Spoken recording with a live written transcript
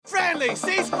Stanley,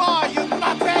 ceasefire, you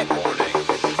nuthead!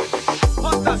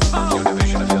 What the fuck? Your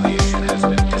division affiliation has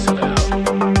been disavowed.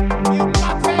 You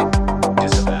nuthead!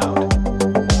 Disavowed.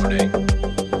 Warning.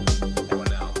 You are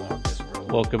now marked as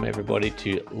rogue. Welcome, everybody,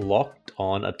 to Locked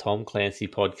On, a Tom Clancy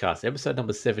podcast, episode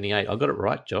number 78. I got it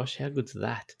right, Josh. How good's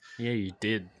that? Yeah, you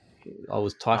did. I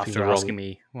was typing After the wrong... asking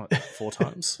me, what, 4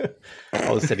 times?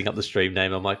 I was setting up the stream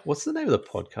name. I'm like, what's the name of the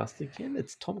podcast again?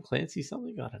 It's Tom Clancy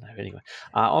something? I don't know. Anyway,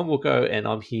 I'm Wilco, and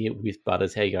I'm here with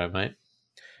Butters. How you going, mate?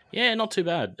 Yeah, not too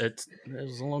bad. It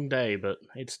was a long day, but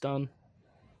it's done.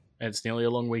 And it's nearly a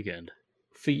long weekend.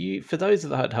 For those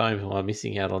at home who are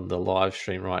missing out on the live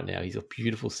stream right now, he's got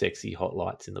beautiful, sexy hot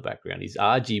lights in the background. He's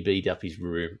RGB'd up his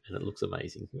room, and it looks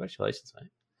amazing. Congratulations, mate.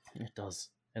 It does.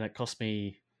 And it cost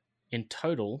me, in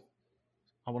total,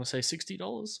 I want to say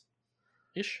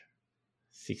 $60-ish.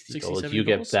 $60. You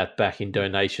get that back in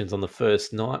donations on the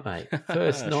first night, mate.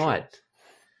 First night.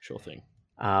 Sure thing.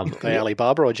 Hey,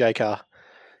 Alibaba or JCar?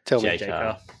 Tell me.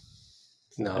 JCar.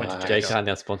 No, Went to JCar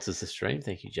now sponsors the stream.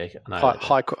 Thank you, JCar. No,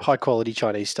 high quality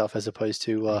Chinese stuff as opposed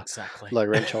to Exactly. low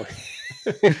rent Chinese.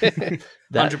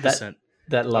 100%.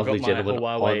 That lovely I've got gentleman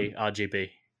my Huawei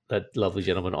RGB. That lovely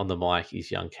gentleman on the mic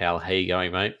is young Cal. How you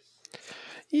going, mate?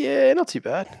 Yeah, not too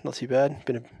bad. Not too bad.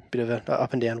 Been a bit of an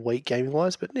up and down week gaming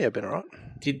wise, but yeah, been all right.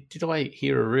 Did I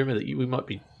hear a rumor that we might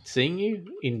be seeing you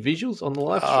in visuals on the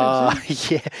live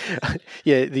stream?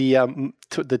 Yeah.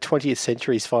 The 20th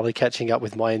century is finally catching up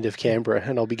with my end of Canberra,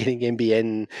 and I'll be getting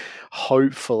NBN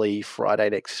hopefully Friday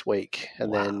next week,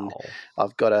 and then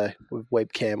I've got a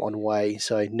webcam on way,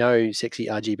 so no sexy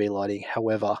RGB lighting.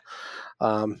 However,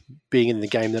 being in the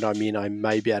game that I'm in, I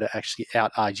may be able to actually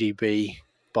out RGB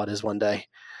Butters one day.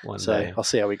 One day. I'll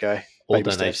see how we go. All Baby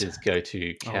donations steps. go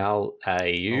to Cal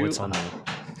AU it's on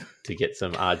to get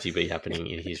some RGB happening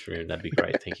in his room. That'd be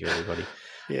great. Thank you, everybody.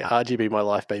 Yeah, RGB my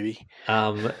life, baby.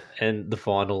 And the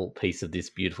final piece of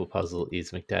this beautiful puzzle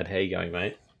is McDad. How you going,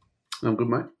 mate? I'm good,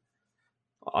 mate.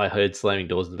 I heard slamming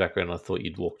doors in the background. I thought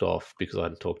you'd walked off because I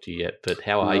hadn't talked to you yet. But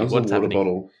how are you? There's What's a water happening?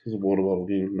 bottle. There's a water bottle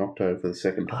being knocked over for the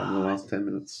second time in the last 10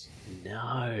 minutes.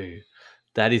 No,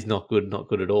 that is not good. Not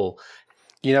good at all.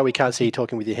 You know we can't see you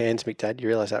talking with your hands, McDad. You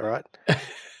realise that, right?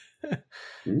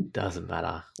 Doesn't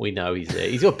matter. We know he's there.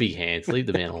 He's got big hands. Leave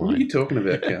the man What are alone. you talking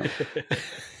about, Cal?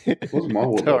 It wasn't my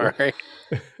water Don't bottle. worry.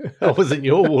 That wasn't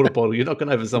your water bottle. You're knocking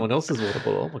over someone else's water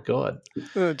bottle. Oh my god,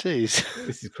 Oh, jeez.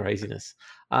 this is craziness.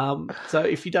 So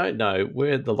if you don't know,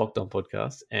 we're the Locked On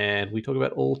Podcast, and we talk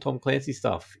about all Tom Clancy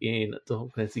stuff in the Tom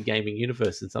Clancy gaming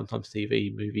universe, and sometimes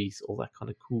TV, movies, all that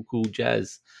kind of cool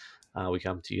jazz. We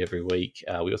come to you every week.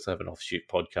 We also have an offshoot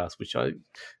podcast, which I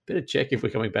better check if we're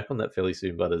coming back on that fairly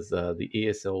soon. But as the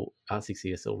ESL R6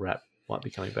 ESL wrap might be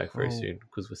coming back very soon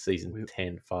because we're season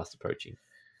 10 fast approaching.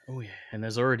 Oh, yeah. And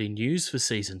there's already news for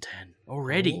Season 10.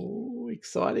 Already. Oh,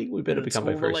 exciting. We better It's become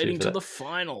all back very soon relating for to that. the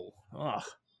final. Oh,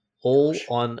 All gosh.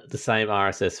 on the same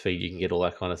RSS feed. You can get all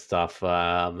that kind of stuff.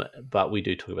 But we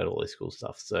do talk about all this cool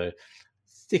stuff. So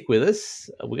stick with us.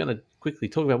 We're going to quickly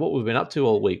talk about what we've been up to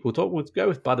all week. We'll go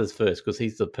with Butters first because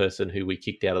he's the person who we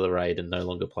kicked out of the raid and no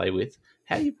longer play with.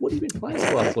 What have you been playing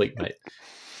for last week, mate?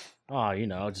 Oh,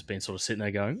 I've just been sort of sitting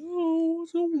there going, oh,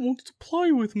 someone wants to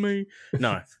play with me.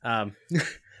 No.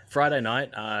 Friday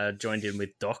night, joined in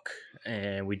with Doc,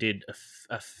 and we did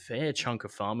a fair chunk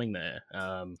of farming there.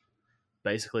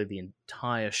 Basically, the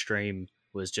entire stream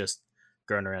was just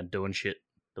going around doing shit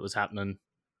that was happening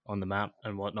on the map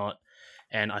and whatnot.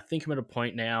 And I think I'm at a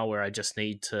point now where I just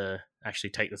need to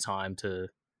actually take the time to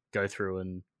go through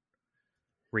and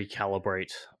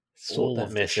recalibrate all Sort that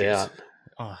of mess the shit. out.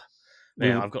 Oh,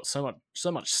 man, I've got so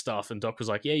much stuff, and Doc was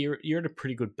like, "Yeah, you're at a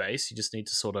pretty good base. You just need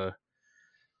to sort of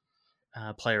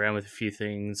play around with a few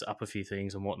things, up a few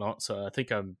things, and whatnot." So I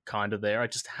think I'm kind of there. I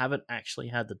just haven't actually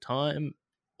had the time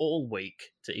all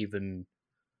week to even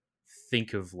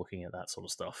think of looking at that sort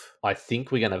of stuff. I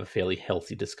think we're going to have a fairly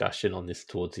healthy discussion on this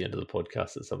towards the end of the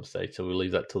podcast at some stage, so we'll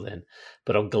leave that till then.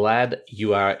 But I'm glad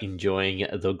you are enjoying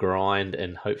the grind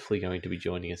and hopefully going to be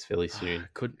joining us fairly soon.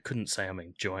 Couldn't say I'm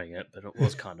enjoying it, but it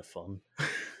was kind of fun.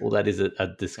 Well, that is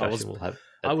a discussion we'll have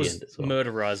at I the was end as well.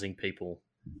 murderizing people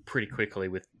pretty quickly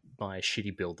with my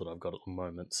shitty build that I've got at the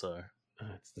moment, so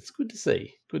It's good to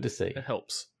see. Good to see. it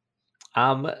helps.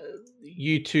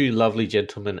 You two lovely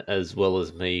gentlemen, as well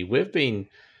as me, we've been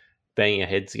banging our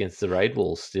heads against the raid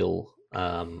wall still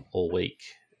all week,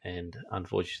 and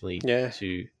unfortunately,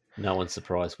 to no one's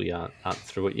surprise, we aren't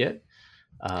through it yet.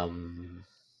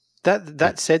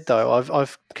 That said, though, I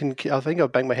think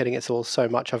I've banged my head against the wall so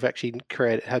much. I've actually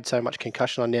had so much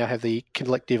concussion. I now have the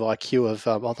collective IQ of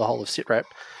the whole of SITREP.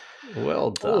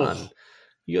 Well done.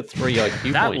 You got 3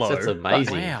 IQ That points. low. That's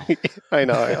amazing. Wow. I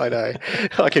know.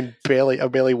 I can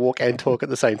barely walk and talk at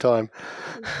the same time.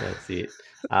 That's it.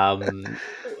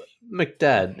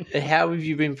 McDad, how have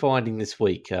you been finding this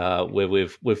week? Where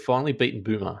we've finally beaten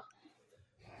Boomer.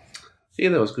 Yeah,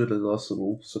 that was good. A nice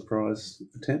little surprise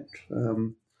attempt.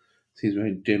 Seems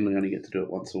we generally only get to do it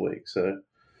once a week, so it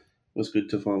was good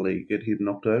to finally get him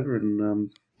knocked over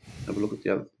and have a look at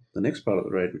the next part of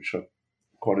the raid, which I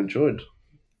quite enjoyed.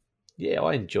 Yeah,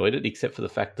 I enjoyed it, except for the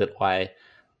fact that I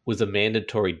was a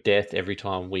mandatory death every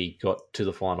time we got to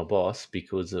the final boss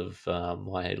because of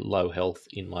my low health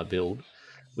in my build,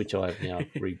 which I've now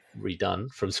redone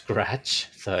from scratch.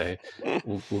 So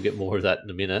we'll get more of that in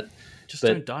a minute. Just But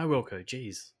don't die, Wilco.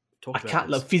 Jeez. Talk I about can't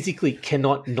this. physically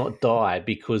cannot not die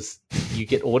because you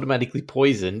get automatically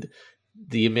poisoned.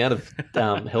 The amount of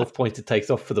health points it takes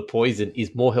off for the poison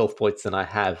is more health points than I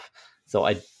have. So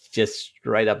I just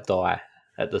straight up die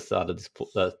at the start of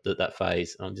that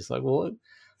phase. And I'm just like, well,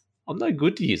 I'm no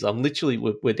good to use. I'm literally,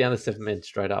 we're down to 7 men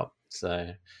straight up.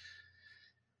 So,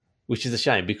 which is a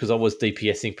shame because I was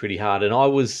DPSing pretty hard and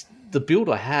the build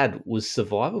I had was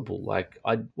survivable. Like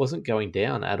I wasn't going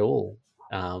down at all.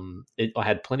 I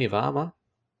had plenty of armor,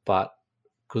 but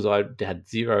because I had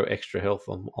 0 extra health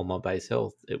on my base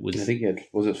health, it was I think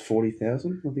was it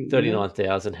 40,000? I think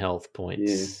 39,000 health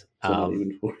points. Yeah, so not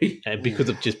even 40. And because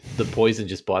of just the poison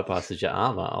just bypasses your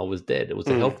armor, I was dead. It was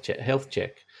a health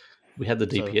check. We had the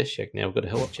DPS check. Now we've got a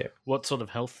health check. What sort of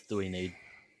health do we need?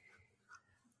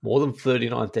 More than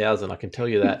 39,000, I can tell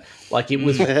you that. Like it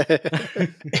was.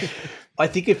 I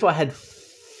think if I had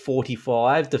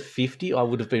 45 to 50, I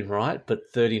would have been right, but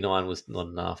 39 was not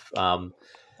enough.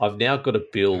 I've now got a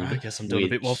build. I guess I'm doing a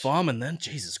bit more farming then.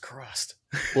 Jesus Christ.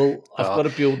 Well, I've got a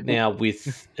build now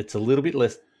with it's a little bit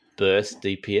less burst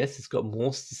DPS. It's got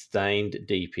more sustained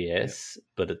DPS,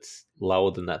 but it's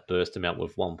lower than that burst amount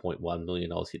with 1.1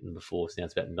 million I was hitting before. So now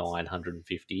it's about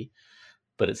 950,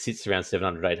 but it sits around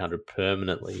 700, 800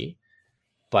 permanently.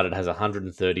 But it has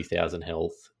 130,000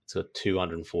 health. It's got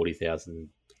 240,000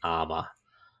 armor,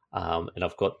 and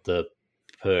I've got the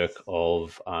perk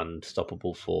of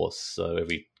Unstoppable Force. So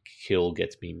every kill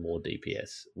gets me more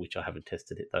DPS, which I haven't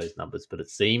tested at those numbers, but it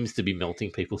seems to be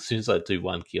melting people. As soon as I do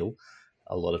one kill,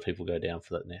 a lot of people go down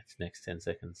for that next 10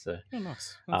 seconds. So, Oh,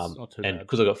 nice. That's not too and bad.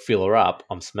 because I got Filler Up,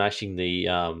 I'm smashing the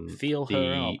Feel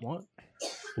her up. What?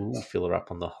 Filler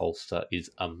Up on the holster is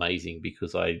amazing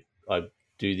because I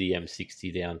do the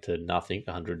M60 down to nothing,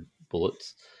 100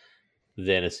 bullets.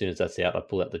 Then as soon as that's out, I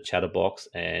pull out the Chatterbox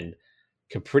and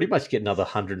can pretty much get another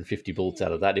 150 bullets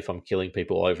out of that if I'm killing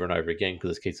people over and over again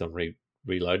because it keeps on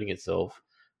reloading itself.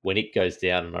 When it goes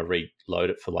down and I reload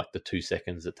it for like the 2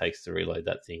 seconds it takes to reload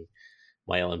that thing,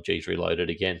 my LMG's reloaded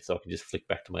again, so I can just flick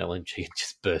back to my LMG and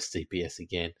just burst DPS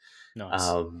again.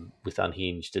 Nice. With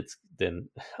Unhinged, it's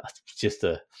just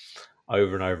a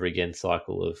over and over again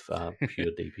cycle of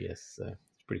pure DPS. So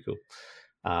it's pretty cool.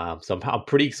 So I'm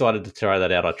pretty excited to try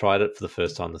that out. I tried it for the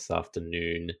first time this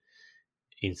afternoon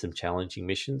in some challenging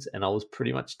missions, and I was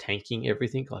pretty much tanking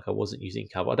everything. Like I wasn't using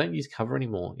cover. I don't use cover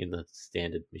anymore in the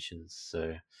standard missions,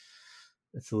 so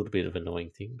that's a little bit of an annoying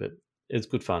thing, but it's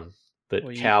good fun. But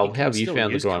Well, Cal, you how have you still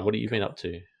found the use grind? What have you cover. been up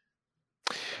to?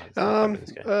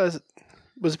 It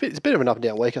was it's a bit of an up and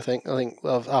down week, I think.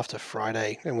 After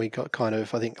Friday, and we got kind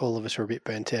of, I think all of us were a bit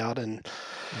burnt out and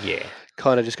Yeah.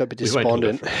 kind of just got a bit We won't talk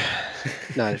about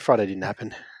despondent. No, Friday didn't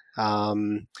happen.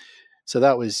 So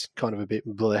that was kind of a bit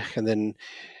blech. And then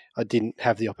I didn't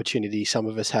have the opportunity some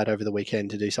of us had over the weekend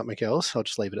to do something else. I'll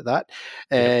just leave it at that.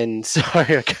 And so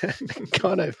I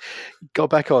kind of got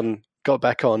back on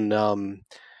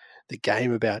the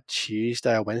game about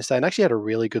Tuesday or Wednesday, and actually had a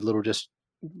really good little just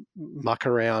muck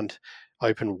around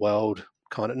open world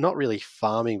kind of, not really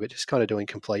farming, but just kind of doing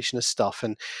completionist stuff.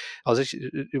 And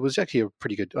it was actually a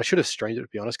pretty good, I should have streamed it to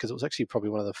be honest, because it was actually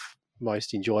probably one of the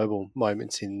most enjoyable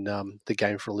moments in the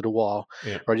game for a little while,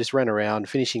 where I just ran around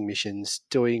finishing missions,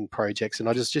 doing projects, and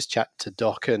I just chat to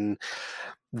Doc and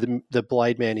the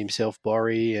Blade Man himself,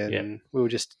 Borry, and we were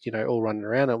just all running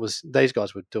around. It was these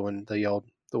guys were doing the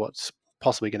what's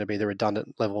possibly going to be the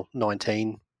redundant level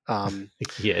 19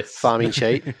 yes. farming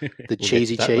cheat, the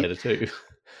cheesy cheat. Later too.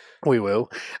 We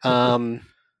will.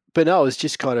 But no, it was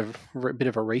just kind of a bit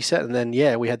of a reset. And then,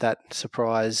 we had that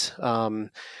surprise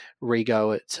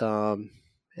rego at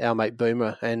our mate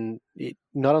Boomer. And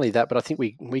not only that, but I think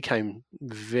we came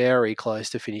very close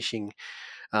to finishing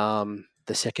the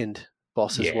second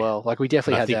boss as well. Like we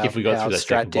definitely I think if we got through that strat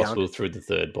second boss, down. we were through the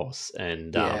third boss.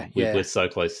 And we're we're so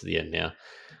close to the end now.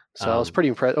 So I was pretty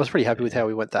impressed. I was pretty happy with how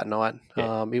we went that night.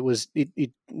 Yeah. It was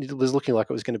looking like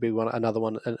it was going to be another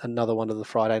one of the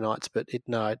Friday nights, but it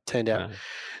turned out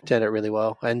really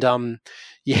well. And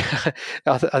yeah,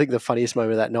 I think the funniest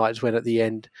moment of that night is when at the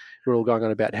end we're all going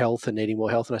on about health and needing more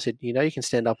health, and I said, you can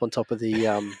stand up on top of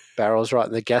the barrels, right,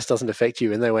 and the gas doesn't affect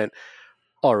you. And they went,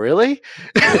 oh, really?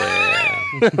 Yeah.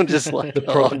 I'm just like, The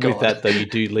problem oh, with God. that, though, you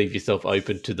do leave yourself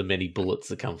open to the many bullets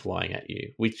that come flying at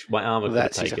you, which my armor could have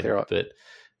That's taken. exactly right. But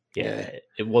yeah,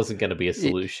 it wasn't going to be a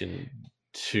solution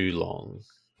too long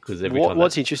because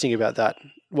What's interesting about that?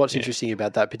 Interesting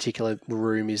about that particular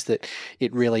room is that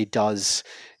it really does.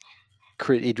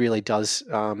 It really does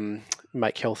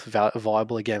make health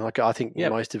viable again. Like I think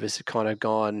most of us have kind of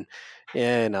gone,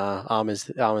 armor's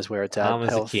where it's at.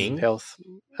 Armor's king.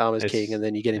 Armor's king, and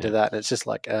then you get into that, and it's just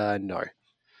like, no.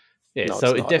 Yeah, No, so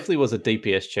it's it not. definitely was a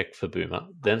DPS check for Boomer.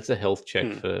 Then it's a health check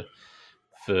for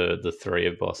the three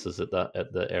of bosses at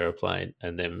the aeroplane,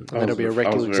 and then it'll be a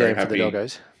rectal exam for the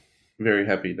doggos. Very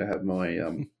happy to have my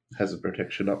hazard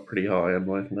protection up pretty high and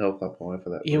my health up high for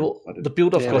that. Yeah, well, the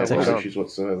build I've got no issues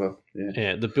whatsoever.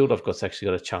 Yeah, the build I've got's actually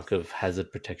got a chunk of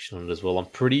hazard protection on it as well. I'm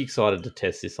pretty excited to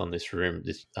test this on this room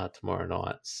this tomorrow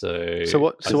night. So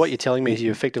what you're telling me is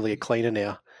you're effectively a cleaner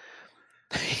now.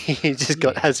 You just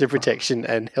got hazard protection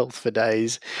and health for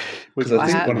days. Because I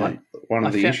think one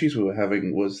of the issues we were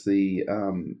having was the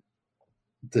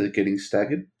getting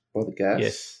staggered by the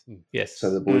gas. Yes.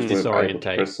 So the boys weren't able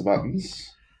to press the buttons.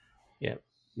 Yeah.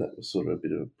 That was sort of a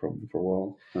bit of a problem for a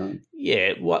while.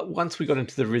 Once we got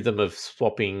into the rhythm of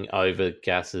swapping over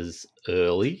gases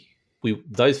early,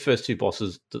 those first two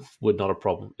bosses were not a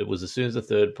problem. It was as soon as the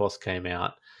third boss came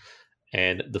out,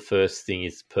 and the first thing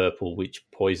is purple, which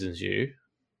poisons you.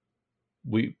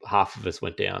 Half of us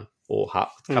went down, or a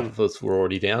couple of us were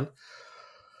already down,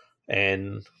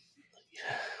 and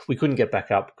we couldn't get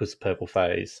back up because the purple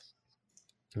phase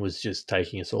was just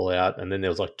taking us all out, and then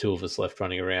there was like two of us left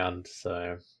running around.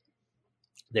 So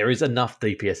there is enough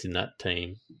DPS in that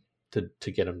team to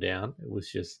get them down. It was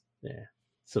just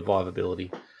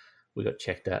survivability. We got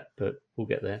checked at, but we'll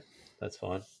get there. That's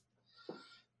fine.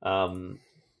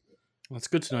 It's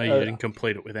good to know you didn't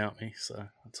complete it without me, so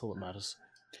that's all that matters.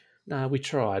 No, we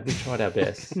tried. We tried our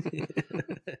best.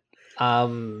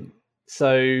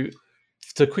 So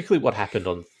quickly, what happened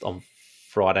on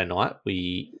Friday night?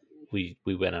 We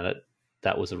went at it.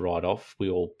 That was a write-off.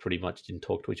 We all pretty much didn't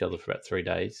talk to each other for about 3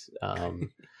 days.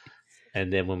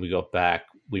 And then when we got back,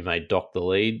 we made Doc the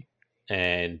lead,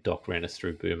 and Doc ran us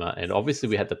through Boomer. And obviously,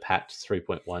 we had the patch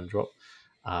 3.1 drop,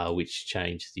 which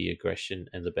changed the aggression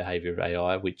and the behavior of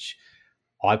AI, which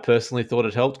I personally thought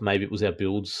it helped. Maybe it was our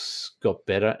builds got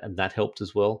better, and that helped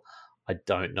as well. I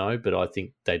don't know, but I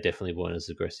think they definitely weren't as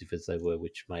aggressive as they were,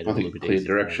 which made it a little bit easier. Clear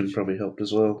direction probably helped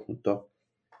as well with Doc.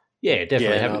 Yeah,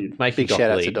 definitely. Big shout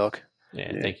out to Doc.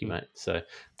 Yeah, thank you, mate. So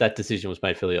that decision was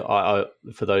made fairly. I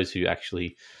for those who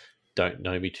actually don't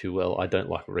know me too well, I don't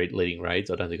like leading raids.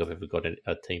 I don't think I've ever got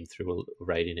a team through a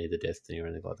raid in either Destiny or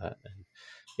anything like that. And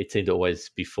it seemed to always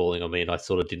be falling on me, and I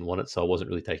sort of didn't want it, so I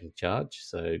wasn't really taking charge.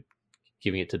 So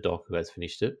giving it to Doc, who has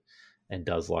finished it and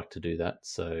does like to do that.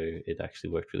 So it actually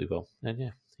worked really well.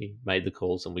 And he made the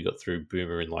calls, and we got through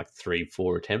Boomer in like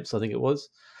 3-4 attempts, I think it was.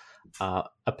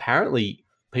 Apparently,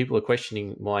 people are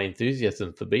questioning my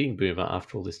enthusiasm for beating Boomer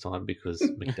after all this time because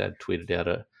McDad tweeted out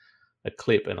a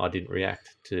clip and I didn't react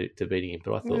to beating him.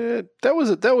 But I thought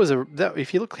that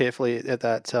if you look carefully at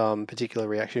that particular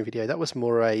reaction video, that was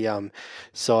more a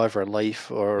sigh of relief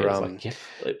or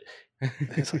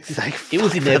it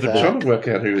was inevitable. I'm trying to work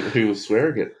out who was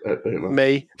swearing at Boomer.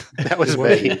 Me. That was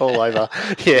me all over.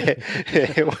 Yeah.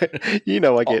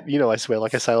 I swear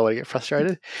like a sailor when I get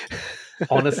frustrated.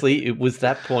 Honestly, it was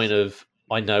that point of,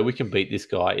 I know we can beat this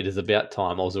guy. It is about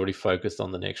time. I was already focused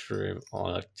on the next room.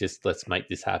 Let's make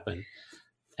this happen.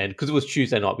 And because it was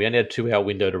Tuesday night, we only had a 2-hour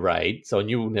window to raid. So I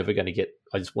knew we were never going to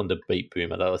I just wanted to beat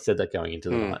Boomer. I said that going into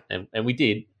the night. And we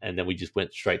did. And then we just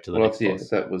went straight to the next boss.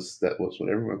 That was what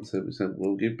everyone said. We said,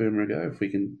 we'll give Boomer a go. If we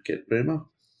can get Boomer,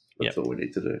 that's all we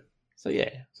need to do. So, yeah.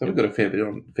 So we've got a fair bit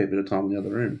of time in the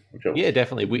other room.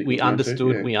 Definitely. We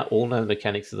understood. We all know the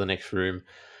mechanics of the next room.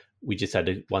 We just had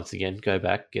to, once again, go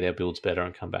back, get our builds better,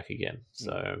 and come back again.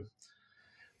 So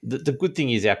the good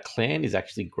thing is our clan is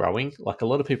actually growing. Like, a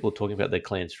lot of people are talking about their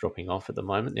clans dropping off at the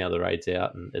moment. Now the raid's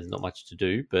out and there's not much to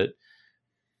do. But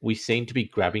we seem to be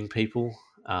grabbing people,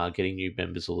 getting new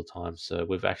members all the time. So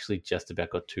we've actually just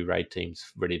about got 2 raid teams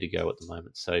ready to go at the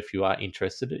moment. So if you are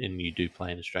interested and you do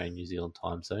play in Australia and New Zealand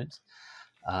time zones,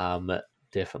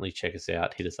 definitely check us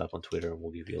out. Hit us up on Twitter, and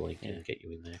we'll give you a link and get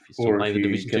you in there if you're still Or playing if the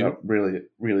you Division get 2. up really,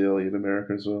 really early in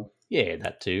America as well. Yeah,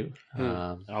 that too.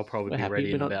 I'll probably we're be happy ready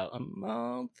we're in not- about a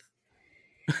month.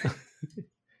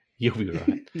 You'll be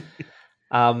right.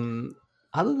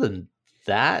 Other than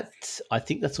that, I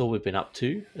think that's all we've been up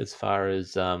to as far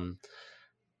as Tom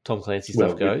Clancy stuff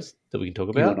Well, goes that we can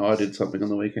talk You about. and I did something on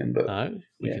the weekend, but No,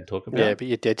 we Yeah. can talk about. Yeah, but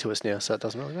you're dead to us now, so it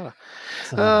doesn't really matter.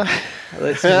 So,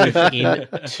 let's move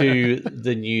into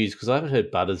the news because I haven't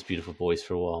heard Butter's beautiful voice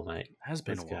for a while, mate. Has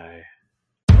been Let's a while.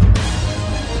 go.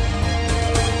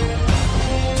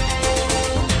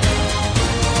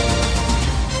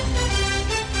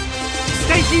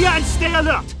 Stay here and stay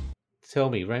alert. Tell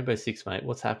me, Rainbow Six, mate,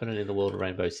 what's happening in the world of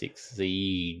Rainbow Six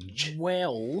Siege?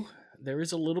 Well, there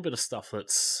is a little bit of stuff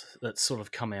that's sort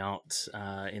of come out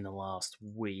in the last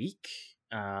week.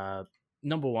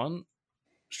 Number one,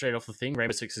 straight off the thing,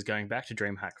 Rainbow Six is going back to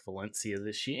DreamHack Valencia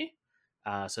this year.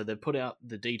 So they've put out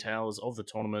the details of the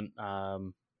tournament,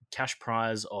 cash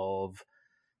prize of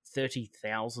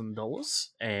 $30,000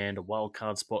 and a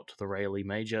wildcard spot to the Rayleigh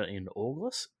Major in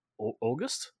August.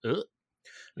 Ugh.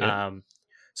 Yeah.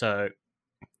 So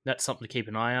that's something to keep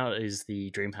an eye out, is the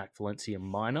DreamHack Valencia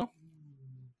Minor,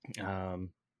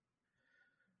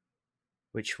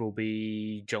 which will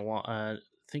be July. I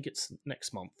think it's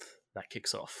next month that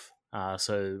kicks off.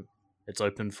 So it's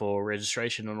open for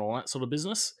registration and all that sort of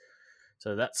business.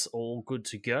 So that's all good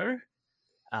to go.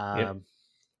 Yep.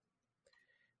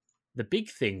 The big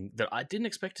thing that I didn't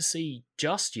expect to see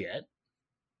just yet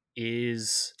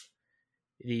is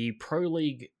the Pro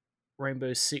League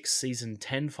Rainbow Six Season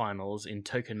 10 finals in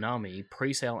Tokonami.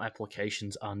 Pre-sale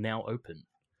applications are now open.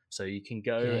 So you can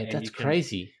go Yeah, and that's you can,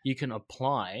 crazy. you can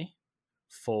apply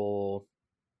for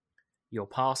your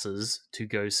passes to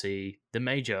go see the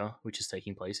major, which is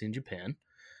taking place in Japan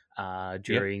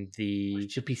during the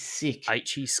It should be sick.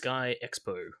 Aichi Sky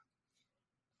Expo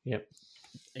Yep.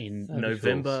 in That'd be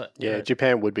November. Yeah,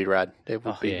 Japan would be rad. It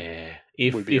would Oh, be. Yeah.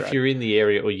 If would be rad. you're in the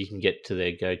area or you can get to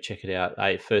there, go check it out.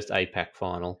 First APAC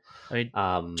final. I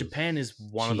mean, Japan is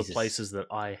one of the Jesus. places that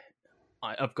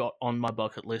I've got on my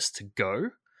bucket list to go,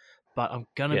 but I'm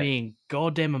gonna Yeah. be in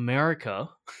goddamn America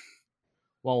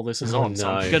while this is Oh, on, so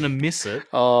I'm no. gonna miss it.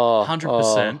 Oh,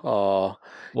 100%. Oh,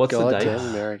 What's God the date? damn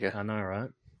America. I know, right?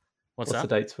 What's What's that?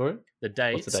 the dates for it? The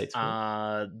dates, What's the dates for it?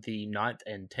 are the 9th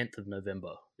and 10th of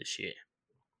November this year.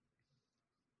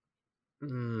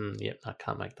 Yep, I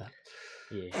can't make that.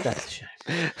 Yeah. That's a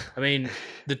shame. I mean,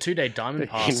 the 2-day diamond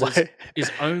pass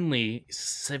is only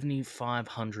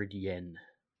 7,500 yen.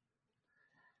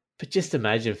 But just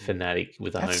imagine Fnatic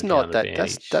with a That's hometown not that.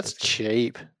 advantage. That's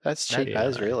cheap. That's cheap Yeah,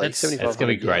 as really. that's- That's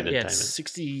gonna be great. Yeah, Entertainment. it's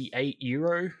 68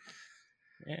 euro.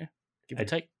 Yeah, give or A-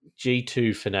 take.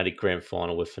 G2 Fnatic Grand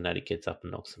Final where Fnatic gets up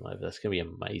and knocks them over. That's going to be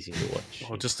amazing to watch.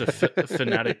 Or just a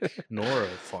Fnatic Nora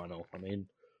final. I mean,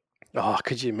 Oh,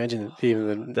 could you imagine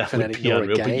even the That would Fnatic be Nora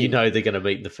unreal. game? But you know they're going to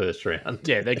meet in the first round.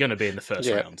 yeah, they're going to be in the first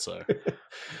Yeah. round. So,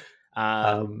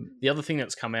 Um, the other thing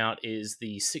that's come out is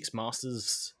the 6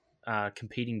 Masters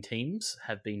competing teams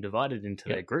have been divided into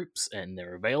Yep. their groups, and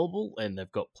they're available, and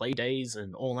they've got play days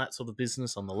and all that sort of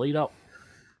business on the lead up.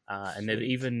 And they've Sweet.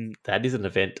 even that is an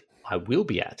event I will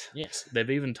be at. Yes, they've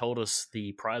even told us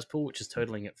the prize pool, which is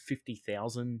totaling at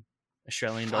 50,000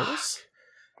 Australian dollars.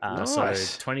 So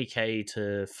Nice. 20k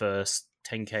to first,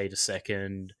 10k to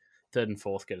second, third and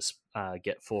fourth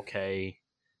get 4k,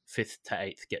 fifth to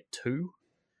eighth get 2.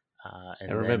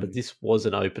 And remember, then- this was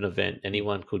an open event.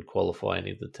 Anyone could qualify.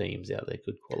 Any of the teams out there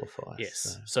could qualify. yes.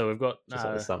 So, So we've got just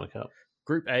like the Summer Cup.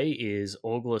 Group A is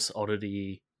August,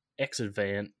 Oddity,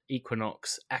 X-Advant,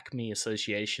 Equinox, Acme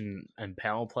Association, and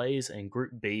Power Plays. And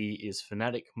Group B is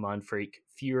Fnatic, Mindfreak,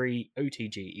 Fury,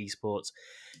 OTG Esports,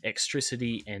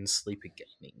 Extricity, and Sleeper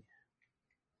Gaming.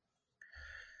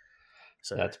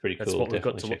 So That's pretty cool. that's what we've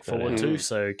got to Definitely look check that forward out. to.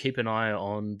 So keep an eye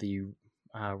on the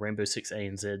Rainbow Six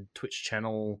ANZ Twitch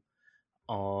channel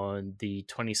on the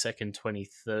 22nd,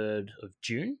 23rd of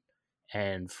June,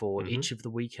 and for Mhm. each of the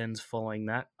weekends following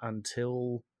that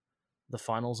until the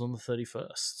finals on the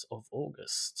 31st of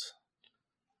August.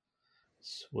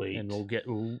 Sweet. And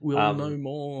we'll know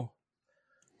more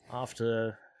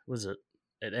after. Was it?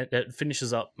 It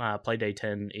finishes up. Play day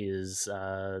 10 is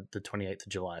the 28th of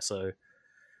July. So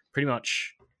pretty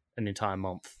much an entire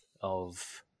month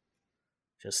of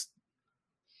just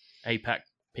APAC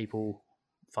people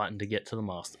fighting to get to the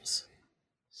Masters.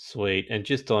 Sweet. And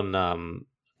just on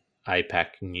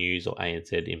APAC news or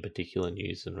ANZ in particular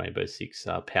news and Rainbow Six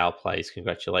Power Plays,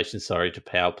 congratulations, sorry, to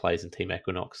Power Plays and Team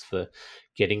Equinox for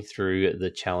getting through the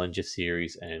Challenger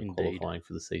Series and Indeed. qualifying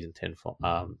for the Season 10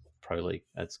 Pro Pro League.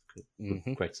 That's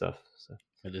good, great stuff. So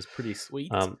It is pretty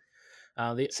sweet. So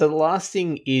the last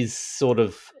thing is sort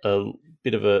of a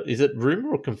bit of a, is it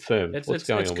rumor or confirmed? What's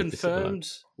going on with this at the moment? Confirmed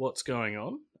what's going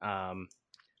on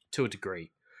to a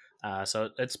degree. So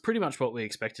it's pretty much what we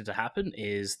expected to happen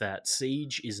is that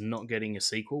Siege is not getting a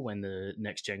sequel when the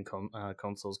next-gen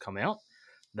consoles come out.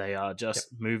 They are just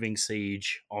moving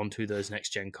Siege onto those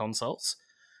next-gen consoles.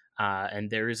 And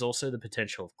there is also the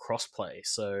potential of crossplay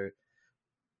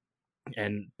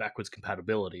and backwards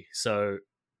compatibility. So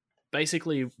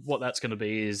basically what that's going to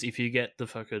be is if you get the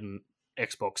fucking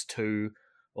Xbox 2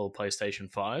 or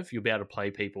PlayStation 5, you'll be able to play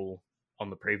people on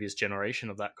the previous generation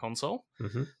of that console.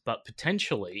 Mm-hmm. But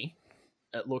potentially,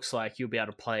 it looks like you'll be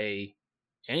able to play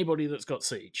anybody that's got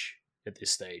Siege at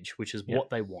this stage, which is what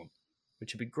they want,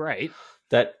 which would be great.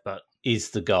 But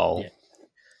is the goal. Yeah.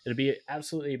 It'd be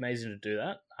absolutely amazing to do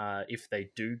that if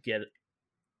they do get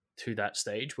to that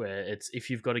stage where it's if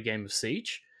you've got a game of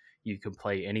Siege, you can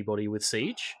play anybody with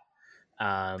Siege.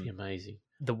 Be amazing.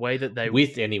 The way that they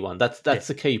with anyone. That's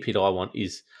the key bit I want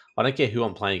is I don't care who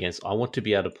I'm playing against. I want to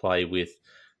be able to play with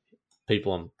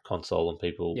people on console and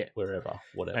people wherever,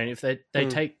 whatever. And if they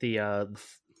take the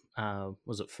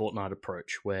was it Fortnite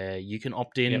approach where you can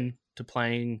opt in to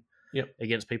playing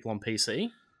against people on PC,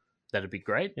 that'd be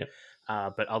great. Yep.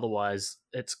 But otherwise,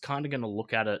 it's kind of going to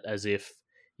look at it as if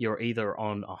you're either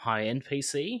on a high-end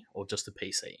PC or just a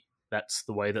PC. That's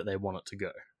the way that they want it to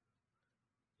go.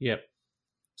 Yep.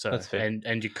 So that's fair.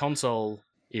 And your console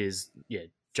is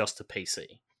just a PC.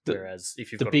 Whereas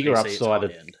if you've got bigger a PC, upside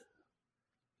it's high-end.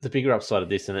 The bigger upside of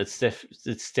this, and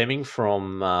it's stemming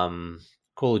from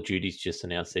Call of Duty's just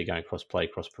announced they're going cross-play,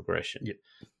 cross-progression. Yep.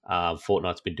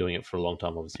 Fortnite's been doing it for a long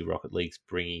time. Obviously, Rocket League's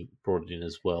brought it in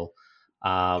as well.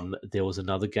 There was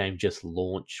another game just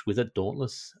launched with it.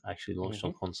 Dauntless actually launched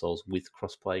on consoles with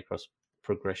cross-play,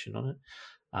 cross-progression on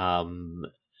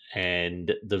it.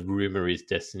 And the rumor is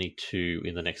Destiny 2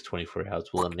 in the next 24 hours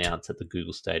will announce at the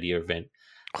Google Stadia event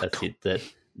that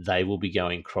they will be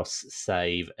going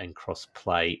cross-save and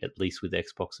cross-play, at least with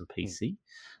Xbox and PC.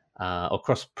 Or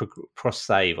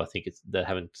cross-save, I think they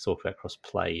haven't talked about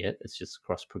cross-play yet. It's just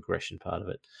cross-progression part of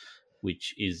it,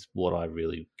 which is what I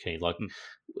really keen. Like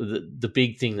the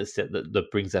big thing that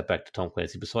brings that back to Tom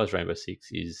Clancy, besides Rainbow Six,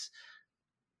 is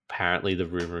apparently the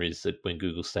rumor is that when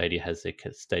Google Stadia has their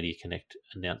Stadia Connect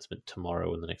announcement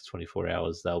tomorrow in the next 24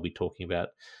 hours, they'll be talking about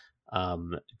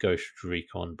Ghost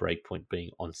Recon Breakpoint being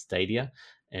on Stadia,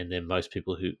 and then most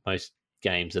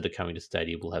games that are coming to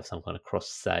Stadia will have some kind of cross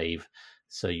save,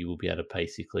 so you will be able to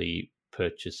basically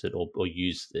purchase it or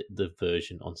use the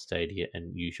version on Stadia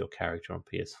and use your character on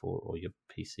PS4 or your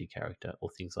PC character or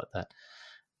things like that.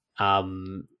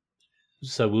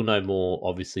 So we'll know more,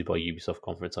 obviously, by Ubisoft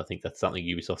conference. I think that's something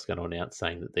Ubisoft's going to announce,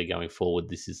 saying that they're going forward.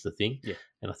 This is the thing. Yeah.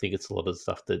 And I think it's a lot of the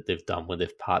stuff that they've done when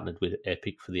they've partnered with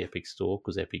Epic for the Epic Store,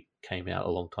 because Epic came out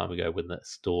a long time ago when the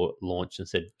store launched and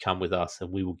said, come with us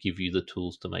and we will give you the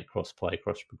tools to make cross-play,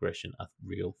 cross-progression a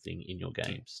real thing in your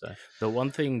games. So the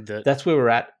one thing that's where we're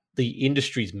at. The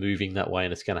industry's moving that way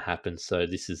and it's going to happen. So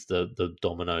this is the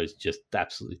dominoes just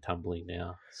absolutely tumbling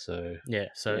now. So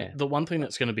the one thing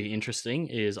that's going to be interesting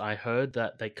is I heard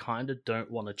that they kind of don't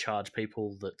want to charge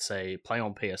people that say play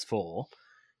on PS4,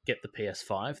 get the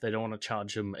PS5. They don't want to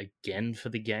charge them again for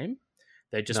the game.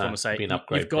 They just want to say, you've got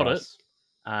price.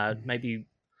 It. Maybe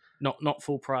not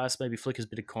full price, maybe Flicker's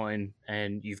bit of coin,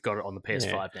 and you've got it on the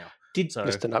PS5 now.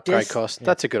 Just an upgrade cost. Yeah.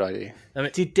 That's a good idea. I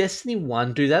mean, did Destiny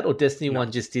 1 do that, or Destiny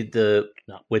 1 just did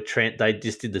they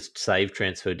just did the save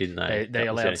transfer, didn't they? They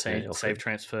allowed save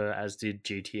transfer, as did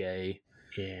GTA.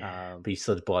 Yeah, but you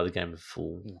still had to buy the game in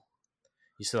full.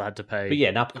 You still had to pay. But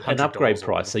yeah, an upgrade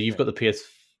price. So you've got the PS.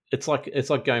 It's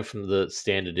like going from the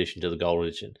standard edition to the gold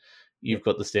edition. You've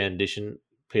got the standard edition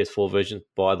PS4 version.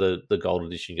 Buy the gold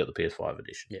edition, you got the PS5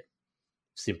 edition. Yeah,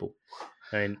 simple.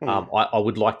 I mean, I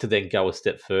would like to then go a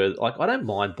step further. Like, I don't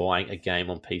mind buying a game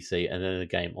on PC and then a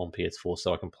game on PS4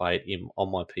 so I can play it on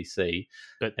my PC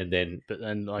and then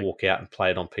like, walk out and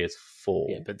play it on PS4.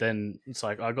 Yeah, but then it's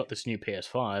like, I got this new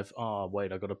PS5. Oh,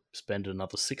 wait, I got to spend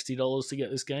another $60 to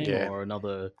get this game or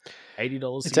another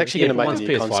 $80. It's actually going to make the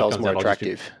new consoles more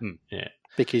attractive. Yeah.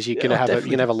 Because you're going to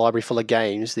have a library full of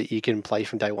games that you can play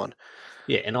from day one.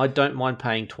 Yeah, and I don't mind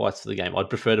paying twice for the game. I'd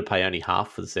prefer to pay only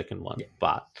half for the second one,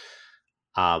 but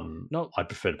I'd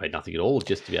prefer to pay nothing at all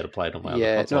just to be able to play it on my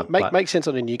other console. Makes sense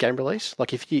on a new game release.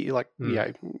 Like if you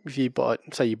if you bought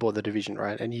the Division,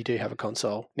 right, and you do have a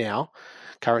console now,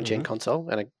 current gen console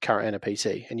and a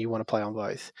PC, and you want to play on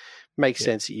both, makes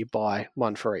sense that you buy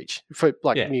one for each for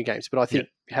new games. But I think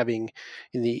having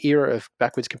in the era of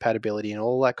backwards compatibility and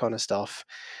all that kind of stuff,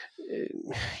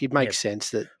 it makes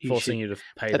sense that forcing you to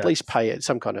pay at least pay it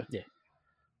some kind of. Yeah.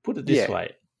 Put it this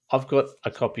way: I've got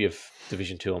a copy of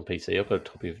Division 2 on PC. I've got a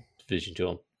copy of Division 2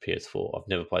 on PS4. I've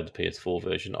never played the PS4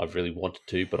 version. I've really wanted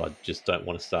to, but I just don't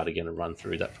want to start again and run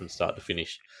through that from start to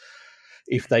finish.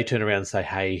 If they turn around and say,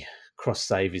 "Hey, cross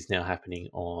save is now happening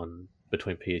on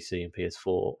between PC and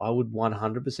PS4," I would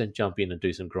 100% jump in and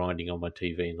do some grinding on my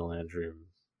TV in the lounge room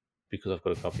because I've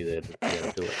got a copy there to be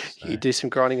able to do it. So You do some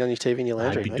grinding on your TV in your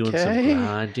lounge I'd be room. doing some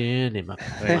grinding in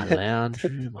my lounge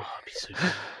room. Oh, it'd be so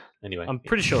good. Anyway, I'm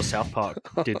pretty sure South Park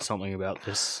did something about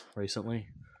this recently.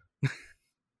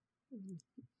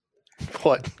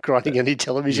 What, grinding on your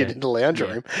television in the lounge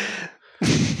room?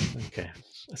 Okay.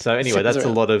 So anyway, that's a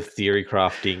lot of theory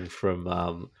crafting from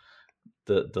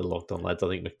the Locked On lads. I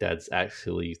think McDad's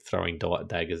actually throwing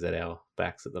daggers at our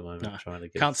backs at the moment, trying to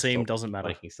get Can't see him, doesn't matter.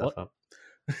 Making stuff up.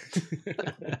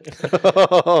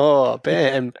 Oh,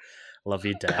 bam! Love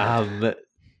you, Dad.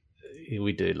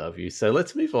 We do love you. So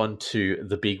let's move on to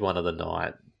the big one of the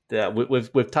night.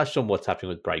 We've touched on what's happening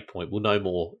with Breakpoint. We'll know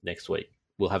more next week.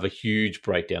 We'll have a huge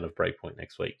breakdown of Breakpoint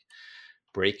next week.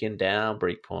 Breaking down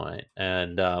Breakpoint.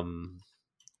 And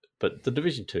but the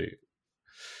Division 2.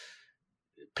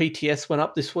 PTS went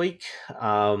up this week.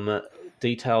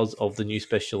 Details of the new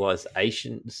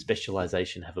specialization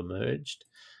have emerged.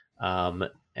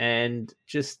 And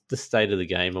just the state of the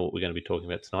game and what we're going to be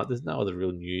talking about tonight. There's no other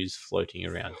real news floating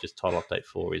around. Just Title Update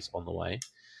 4 is on the way.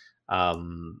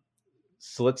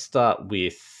 So let's start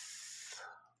with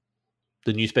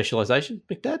the new specialization,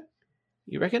 McDad.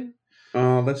 You reckon?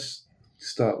 Let's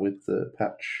start with the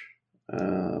patch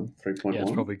 3.1. Yeah,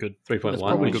 it's probably good. 3.1. That's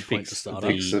probably a good which point to fixed start.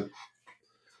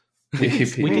 we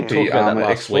did talk about that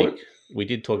last week. We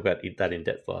did talk about that in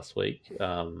depth last week.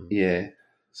 Yeah,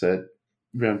 so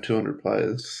around 200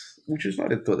 players, which is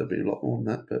not. I thought there'd be a lot more than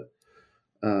that, but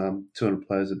 200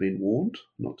 players have been warned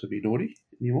not to be naughty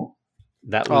anymore.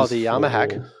 That was the armor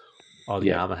hack.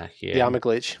 The armor hack, yeah. The armor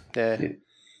glitch.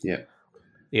 Yeah.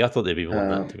 Yeah, I thought there'd be more than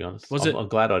that, to be honest. I'm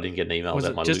glad I didn't get an email. Was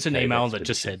that it my just Luke an email Cage that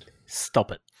just said,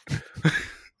 "Stop it"?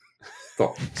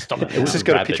 Stop it. It was Just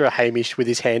got a picture of Hamish with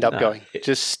his hand up going,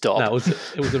 just stop. No,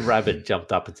 it was a rabbit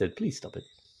jumped up and said, "Please stop it,"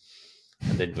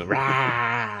 and then went,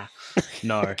 "Rah!"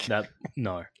 No.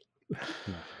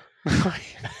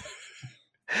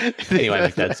 Anyway,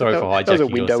 McDad, sorry for hijacking. That was a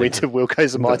your window segment. into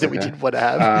Wilco's mind that we didn't want to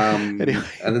have. Anyway.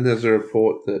 And then there's a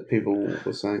report that people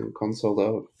were saying on console,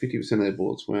 though, 50% of their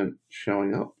bullets weren't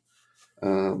showing up.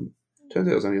 Turns out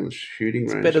it was only on the shooting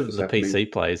range. It's better than the PC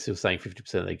players who were saying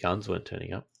 50% of their guns weren't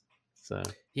turning up. So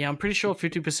Yeah, I'm pretty sure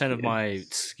 50% of my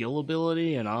skill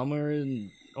ability and armor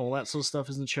and all that sort of stuff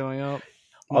isn't showing up.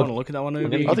 I'm going to look at that one.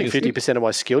 I think 50% of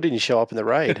my skill didn't show up in the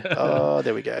raid. Oh,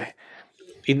 there we go.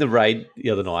 In the raid the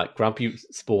other night, Grumpy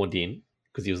spawned in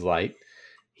because he was late.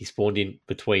 He spawned in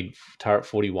between turret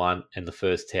 41 and the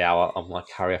first tower. I'm like,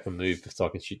 hurry up and move so I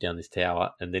can shoot down this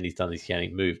tower. And then he's done his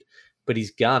scanning, moved. But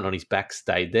his gun on his back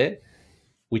stayed there,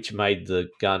 which made the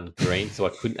gun green, so I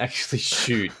couldn't actually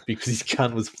shoot because his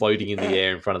gun was floating in the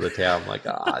air in front of the tower. I'm like,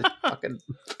 fucking...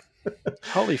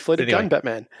 Holy fleeted gun,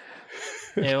 Batman.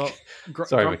 Yeah, well,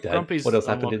 Sorry, McDad. Grumpy's What else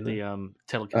happened in the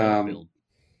telekinetic build?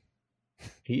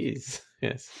 He is,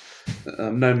 yes.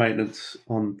 No maintenance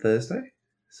on Thursday,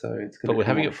 so it's going to. But we're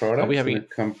having it Friday. Are we having it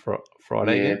come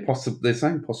Friday? Yeah, possible. They're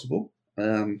saying possible,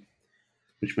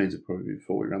 which means it'll probably be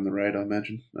before we run the raid, I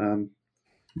imagine.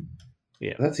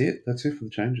 Yeah, that's it. That's it for the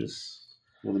changes.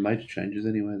 Well, the major changes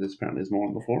anyway. There's more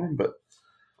on the forum, but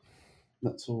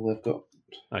that's all they've got.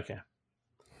 Okay.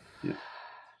 Yeah.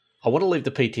 I want to leave the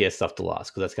PTS stuff to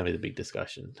last because that's going to be the big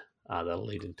discussion. That'll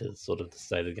lead into sort of the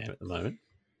state of the game at the moment.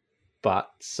 But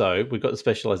so we've got the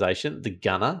specialization, the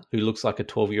gunner, who looks like a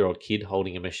 12-year-old kid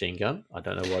holding a machine gun. I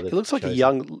don't know why. It looks like a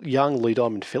young Lou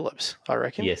Diamond Phillips, I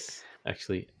reckon. Yes,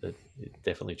 actually, it's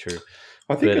definitely true.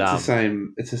 I think it's the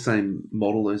same. It's the same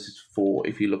model as for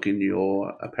if you look in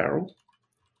your apparel.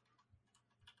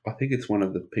 I think it's one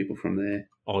of the people from there.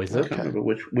 Oh, is I it? can't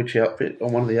remember which outfit.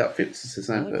 On one of the outfits, it's the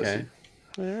same person.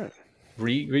 Yeah.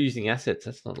 Reusing assets.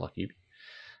 That's not like you.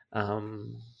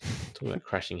 Talking about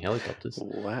crashing helicopters.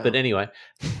 Wow. But anyway,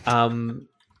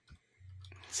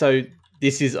 so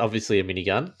this is obviously a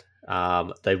minigun.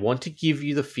 They want to give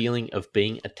you the feeling of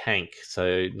being a tank.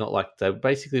 So not like they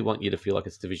basically want you to feel like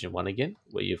it's Division 1 again,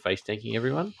 where you're face tanking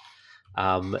everyone.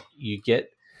 There's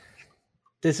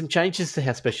some changes to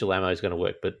how special ammo is going to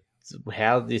work, but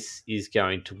how this is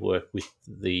going to work with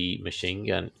the machine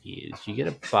gun is you get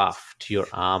a buff to your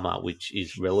armor, which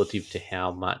is relative to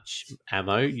how much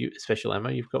special ammo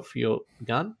you've got for your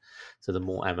gun. So the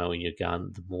more ammo in your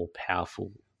gun, the more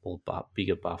powerful or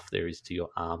bigger buff there is to your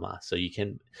armor. So you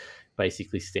can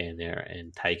basically stand there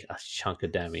and take a chunk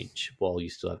of damage while you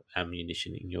still have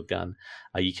ammunition in your gun.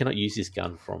 You cannot use this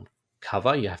gun from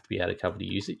cover. You have to be out of cover to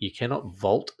use it. You cannot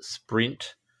vault,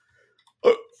 sprint,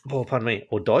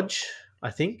 or dodge,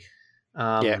 I think.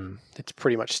 It's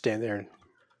pretty much stand there and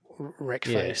wreck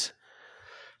face.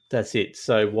 That's it.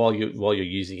 So while you're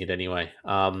using it anyway,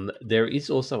 there is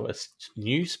also a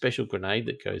new special grenade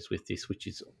that goes with this, which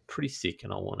is pretty sick,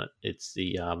 and I want it. It's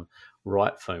the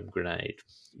right foam grenade,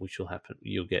 which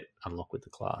you'll get unlocked with the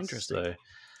class. Interesting. So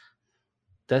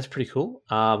that's pretty cool.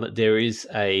 There is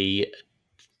a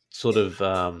sort of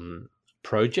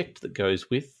project that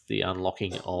goes with the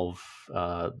unlocking of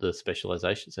the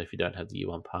specialization. So if you don't have the Year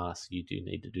 1 pass, you do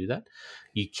need to do that.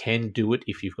 You can do it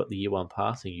if you've got the Year 1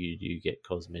 pass, and you do get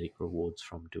cosmetic rewards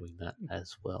from doing that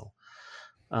as well.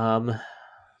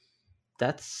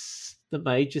 That's the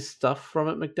major stuff from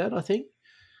it, McDad, I think.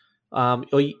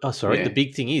 The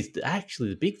big thing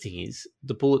is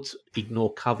the bullets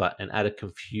ignore cover and add a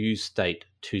confused state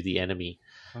to the enemy.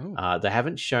 They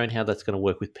haven't shown how that's going to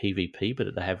work with PvP,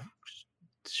 but they have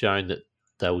shown that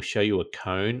they will show you a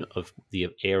cone of the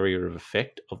area of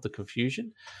effect of the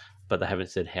confusion, but they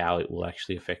haven't said how it will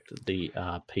actually affect the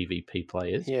PvP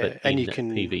players. Yeah, but and in you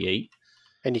can PvE,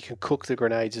 and you can cook the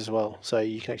grenades as well, so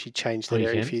you can actually change the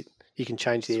area. If you can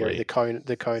change the area, the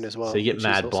cone as well. So you get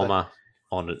Mad Bomber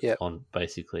on it, Yep. on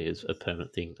basically as a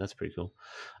permanent thing. That's pretty cool.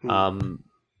 Mm.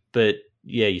 But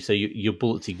yeah, so your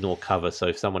bullets ignore cover. So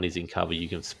if someone is in cover, you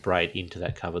can spray it into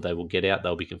that cover. They will get out.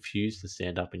 They'll be confused and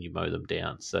stand up, and you mow them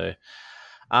down. So,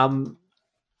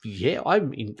 yeah, I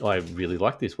really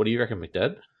like this. What do you reckon,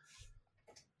 McDad?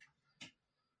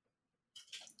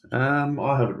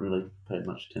 I haven't really paid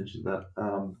much attention to that.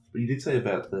 But you did say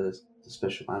about the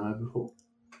special ammo before.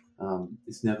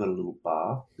 It's now got a little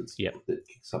bar that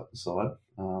kicks up the side.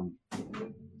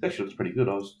 It actually looks pretty good.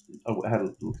 I had a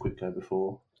little quick go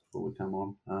before we come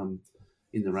on.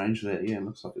 In the range there, it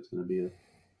looks like it's going to be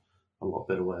a lot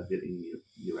better way of getting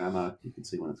your ammo. You can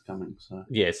see when it's coming. So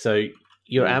yeah, so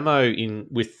your ammo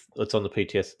with what's on the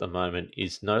PTS at the moment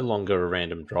is no longer a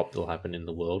random drop that'll happen in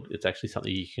the world. It's actually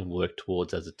something you can work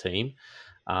towards as a team.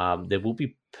 There will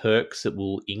be perks that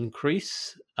will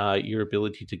increase your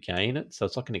ability to gain it. So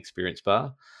it's like an experience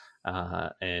bar.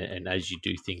 And as you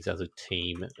do things as a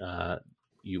team,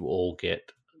 you all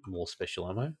get more special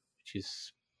ammo, which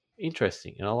is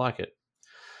interesting, and I like it.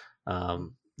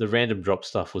 The random drop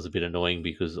stuff was a bit annoying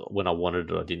because when I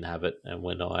wanted it, I didn't have it, and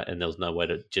there was no way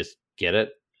to just get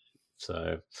it.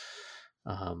 So,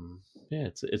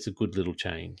 it's a good little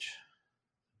change.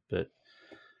 But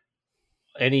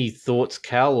any thoughts,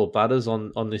 Cal or Butters,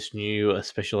 on this new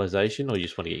specialization, or you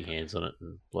just want to get your hands on it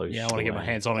and blow? Yeah, I want to get my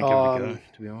hands on it and give it a go.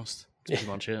 To be honest, it's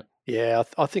pretty much it. Yeah,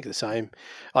 I think the same.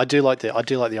 I do like the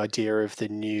idea of the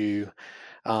new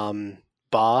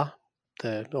bar.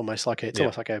 Almost like a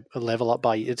level up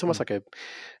bar. It's almost like a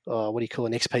what do you call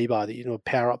an XP bar, a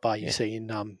power up bar you see in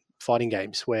fighting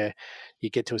games where you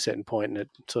get to a certain point and it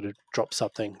sort of drops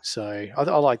something. So I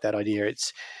like that idea.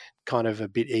 It's kind of a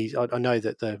bit easy. I know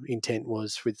that the intent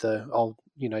was with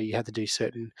you had to do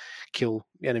kill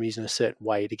enemies in a certain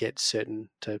way to get certain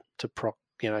to proc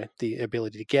the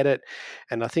ability to get it.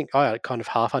 And I think I kind of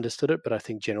half understood it, but I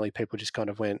think generally people just kind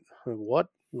of went, what?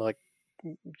 Like,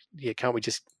 yeah, can't we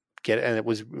just get it? And it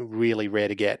was really rare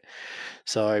to get.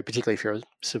 So particularly if you're a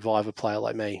survivor player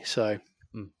like me. So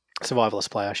survivalist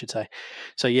player, I should say.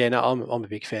 So yeah, no, I'm a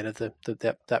big fan of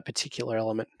that particular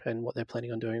element and what they're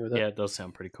planning on doing with it. Yeah, it does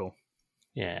sound pretty cool.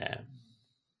 Yeah.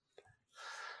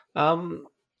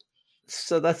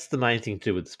 So that's the main thing to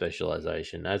do with the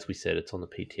specialization. As we said, it's on the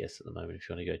PTS at the moment. If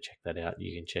you want to go check that out,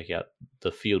 you can check out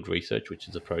the field research, which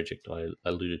is a project I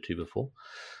alluded to before.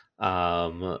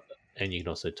 And you can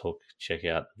also check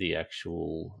out the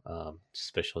actual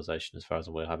specialization. As far as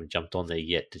I'm aware, I haven't jumped on there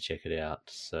yet to check it out.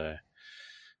 So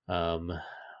I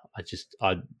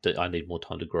need more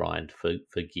time to grind for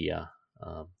gear.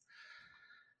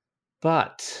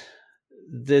 But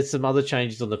there's some other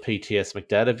changes on the PTS,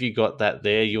 McDad. Have you got that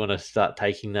there? You want to start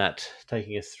taking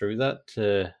us through that?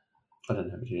 I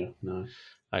don't have it here, no.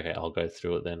 Okay, I'll go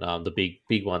through it then. The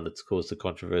big one that's caused the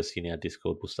controversy in our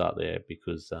Discord, will start there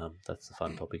because that's the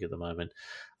fun topic at the moment.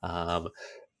 The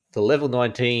level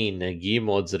 19 gear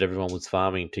mods that everyone was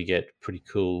farming to get pretty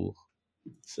cool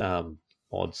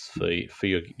mods for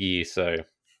your gear. So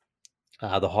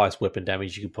the highest weapon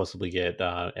damage you could possibly get,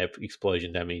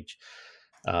 explosion damage.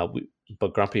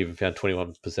 But Grumpy even found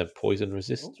 21% poison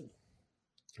resist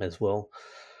as well.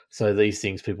 So these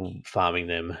things, people farming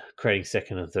them, creating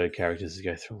second and third characters to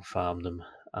go through and farm them,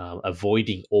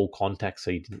 avoiding all contact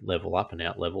so you didn't level up and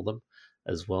out-level them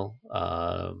as well.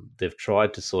 They've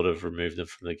tried to sort of remove them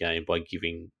from the game by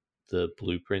giving the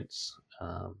blueprints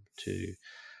to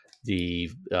the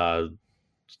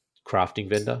crafting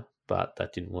vendor, but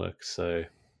that didn't work. So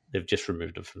they've just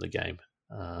removed them from the game.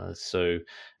 So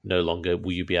no longer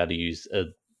will you be able to use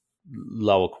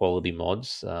lower quality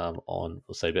mods on,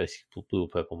 or say, basically blue or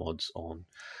purple mods on.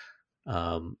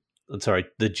 I'm sorry,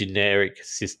 the generic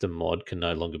system mod can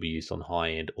no longer be used on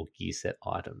high end or gear set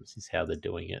items. Is how they're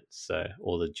doing it. So,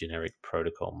 or the generic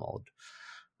protocol mod.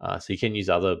 So you can use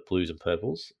other blues and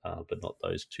purples, but not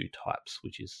those two types,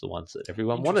 which is the ones that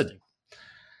everyone wanted.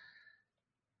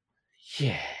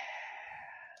 Yeah.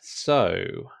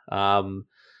 So,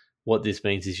 what this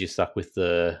means is you're stuck with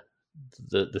the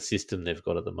system they've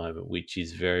got at the moment, which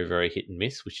is very, very hit and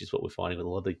miss, which is what we're finding with a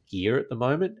lot of the gear at the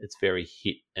moment. It's very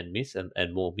hit and miss,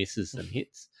 and more misses than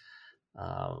hits.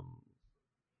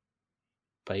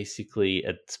 Basically,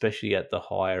 especially at the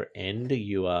higher end,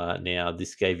 you are now,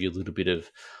 this gave you a little bit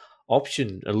of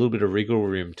option, a little bit of wriggle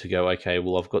room to go, okay,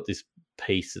 well, I've got this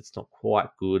piece that's not quite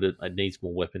good. It needs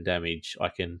more weapon damage.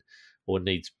 Or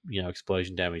needs,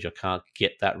 explosion damage. I can't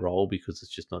get that roll because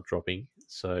it's just not dropping.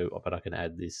 So, but I can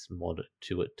add this mod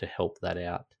to it to help that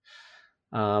out.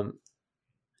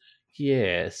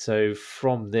 So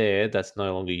from there, that's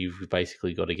no longer, you've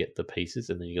basically got to get the pieces,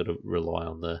 and then you got to rely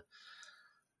on the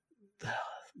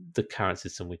current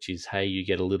system, which is, hey, you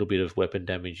get a little bit of weapon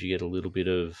damage, you get a little bit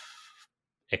of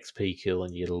XP kill,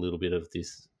 and you get a little bit of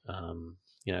this,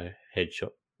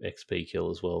 headshot XP kill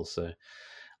as well. So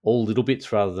all little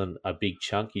bits rather than a big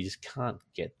chunk. You just can't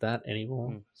get that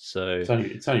anymore. So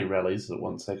it's only rallies that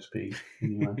wants XP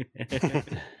anyway.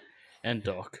 And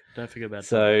Doc, don't forget about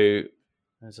so.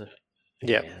 Doc.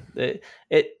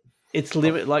 It's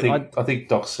limit. I think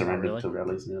Doc's surrendered to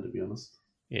rallies now, to be honest.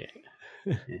 Yeah.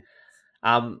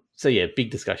 So yeah, big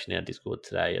discussion in our Discord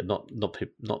today. Not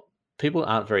people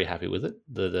aren't very happy with it.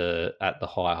 The at the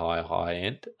high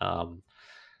end.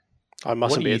 I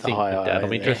mustn't be at the high.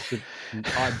 I'm interested.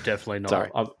 I'm definitely not. Sorry.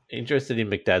 I'm interested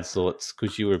in McDad's thoughts,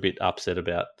 because you were a bit upset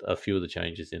about a few of the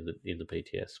changes in the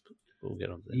PTS. But we'll get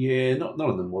on to that. Yeah, not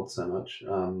on the mod so much.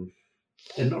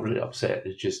 And not really upset.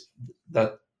 It's just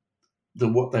that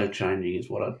what they're changing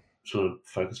is what I sort of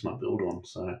focus my build on.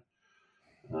 So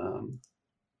I'm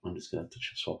just going to have to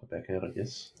swap it back out, I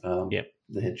guess. The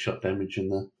headshot damage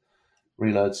and the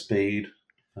reload speed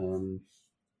and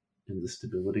the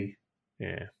stability.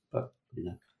 Yeah. But,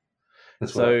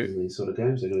 that's what happens in these sort of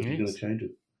games. You've got to change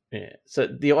it. Yeah. So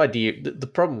the idea, the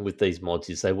problem with these mods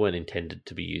is they weren't intended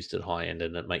to be used at high end,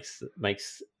 and it makes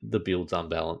the builds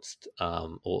unbalanced,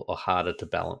 or harder to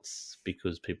balance,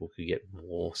 because people could get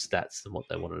more stats than what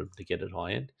they wanted them to get at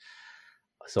high end.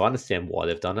 So I understand why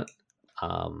they've done it.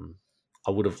 I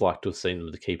would have liked to have seen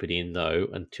them to keep it in, though,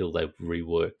 until they've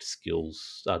reworked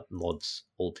mods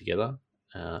altogether,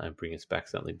 and bring us back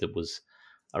something that was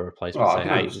a replacement. I can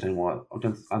understand why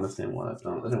they've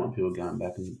done it. They don't want people going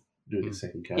back and doing a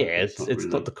second character. Yeah, it's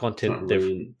not the content.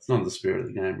 It's not the spirit of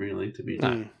the game, really. To be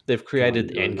no, they've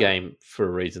created Endgame for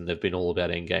a reason. They've been all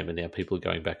about Endgame, and now people are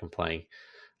going back and playing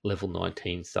level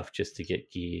 19 stuff just to get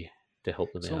gear to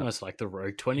help them out. It's almost like the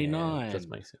Rogue 29. It does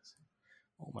make sense.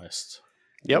 Almost.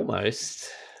 Yep. Almost.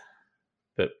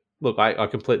 But look, I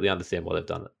completely understand why they've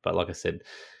done it. But like I said,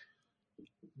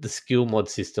 the skill mod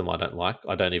system I don't like.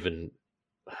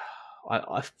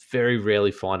 I very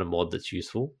rarely find a mod that's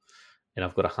useful, and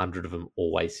I've got 100 of them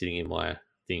always sitting in my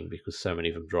thing, because so many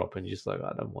of them drop, and you're just like,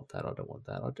 I don't want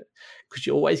that. Because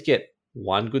you always get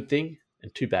one good thing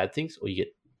and two bad things, or you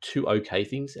get two okay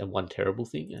things and one terrible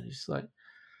thing, and it's just like,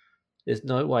 there's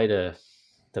no way to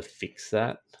fix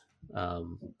that.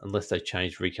 Unless they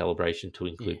change recalibration to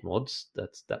include mods,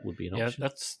 that would be an option.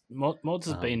 That's mods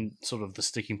has been sort of the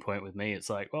sticking point with me. It's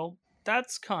like, well,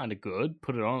 that's kind of good.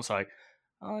 Put it on. It's like,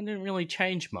 I didn't really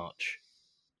change much,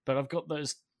 but I've got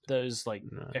those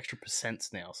extra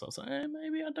percents now. So I was like,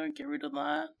 maybe I don't get rid of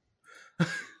that.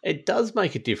 It does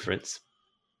make a difference.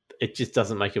 It just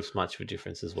doesn't make as much of a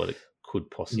difference as what it could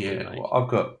possibly make. Well, I've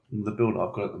got the build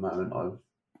I've got at the moment.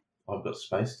 I've got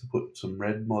space to put some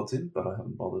red mods in, but I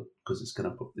haven't bothered, because it's going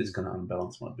to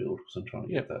unbalance my build, because I'm trying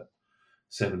to get that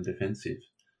 7 defensive.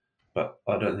 But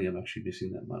I don't think I'm actually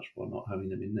missing that much by not having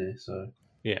them in there. So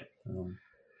yeah,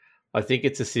 I think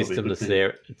it's a system that's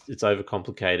there. It's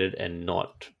overcomplicated and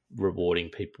not rewarding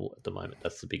people at the moment.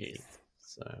 That's the big thing.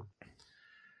 So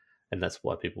and that's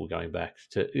why people are going back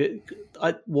to.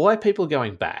 Why people are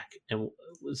going back, and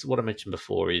what I mentioned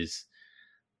before is,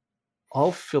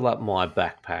 I'll fill up my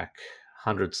backpack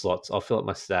 100 slots. I'll fill up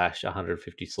my stash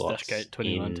 150 slots. Stashgate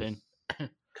 2019. In a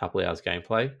couple of hours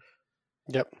gameplay.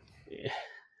 Yep. Yeah.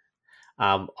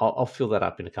 I'll fill that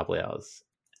up in a couple of hours.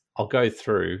 I'll go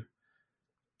through,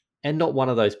 and not one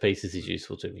of those pieces is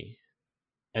useful to me.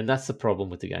 And that's the problem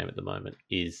with the game at the moment,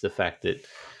 is the fact that,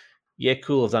 yeah,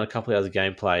 cool, I've done a couple of hours of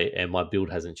gameplay and my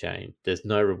build hasn't changed. There's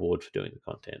no reward for doing the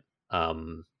content,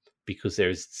 because there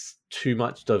is too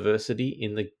much diversity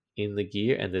in the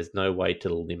gear, and there's no way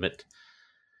to limit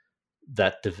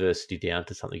that diversity down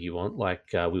to something you want. Like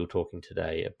we were talking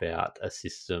today about a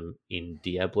system in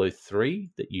Diablo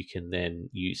 3 that you can then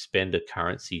spend a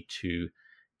currency to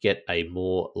get a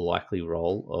more likely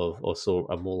role of, or sort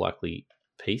of a more likely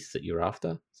piece that you're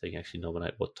after. So you can actually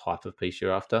nominate what type of piece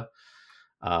you're after.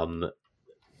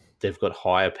 They've got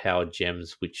higher powered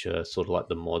gems, which are sort of like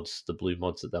the mods, the blue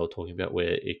mods that they were talking about,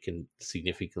 where it can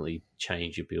significantly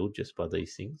change your build just by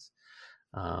these things.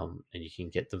 And you can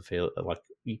get them like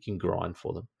you can grind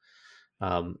for them.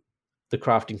 The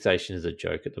crafting station is a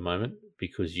joke at the moment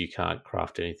because you can't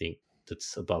craft anything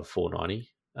that's above 490,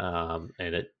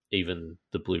 and even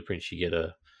the blueprints you get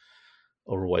are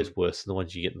always worse than the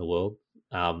ones you get in the world.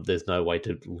 There's no way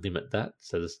to limit that.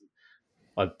 So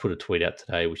I put a tweet out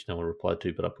today, which no one replied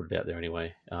to, but I put it out there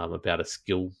anyway, about a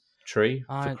skill tree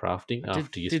for crafting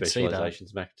after your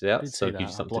specializations maxed out. So it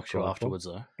gives you something to craft afterwards,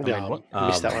 though. I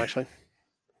missed that one actually.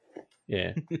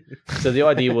 Yeah. So the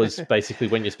idea was basically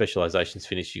when your specialization's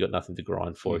finished, you got nothing to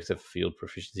grind for except for field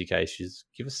proficiency cases.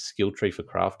 Give us a skill tree for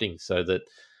crafting so that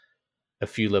a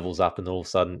few levels up, and all of a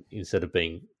sudden, instead of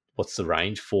being, what's the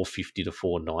range, 450 to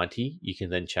 490, you can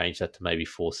then change that to maybe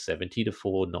 470 to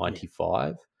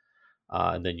 495.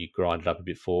 And then you grind it up a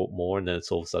bit more, and then it's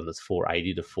all of a sudden it's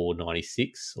 480 to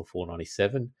 496 or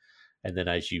 497. And then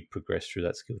as you progress through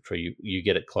that skill tree, you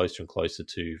get it closer and closer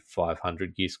to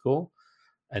 500 gear score.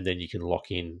 And then you can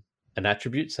lock in an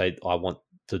attribute. Say, I want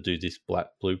to do this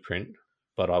black blueprint,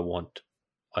 but I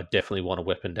definitely want a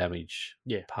weapon damage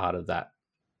part of that.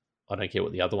 I don't care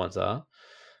what the other ones are.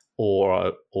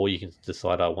 Or you can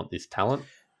decide I want this talent,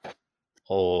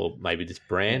 or maybe this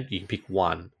brand. You can pick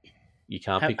one. You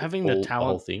can't pick having the talent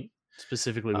whole thing.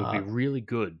 Specifically would be really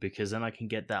good, because then I can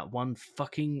get that one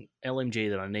fucking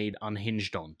LMG that I need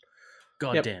unhinged on.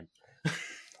 God damn.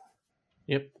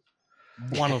 Yep.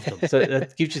 One of them. So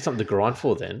that gives you something to grind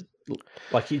for then.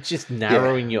 Like, it's just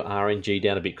narrowing your RNG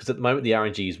down a bit, because at the moment the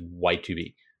RNG is way too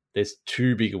big. There's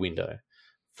too big a window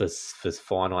for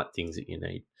finite things that you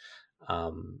need.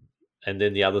 And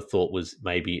then the other thought was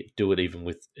maybe do it even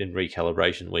in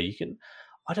recalibration, where you can.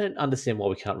 I don't understand why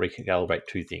we can't recalibrate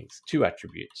two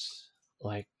attributes.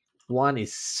 Like, one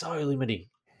is so limiting.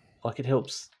 Like, it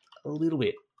helps a little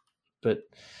bit, but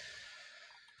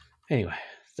anyway,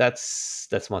 that's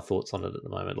my thoughts on it at the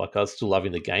moment. Like, I was still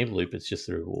loving the game loop. It's just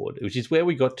the reward, which is where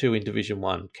we got to in Division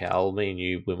 1, Cal, me and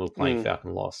you, when we were playing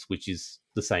Falcon Lost, which is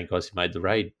the same guys who made the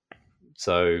raid.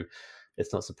 So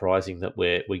it's not surprising that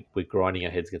we're grinding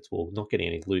our heads against the wall, not getting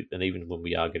any loot, and even when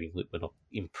we are getting loot, we're not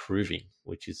improving,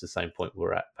 which is the same point we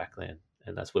were at back then,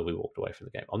 and that's where we walked away from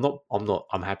the game.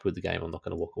 I'm happy with the game. I'm not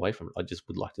going to walk away from it. I just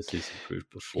would like to see some improved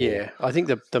before. Yeah, I think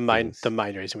the main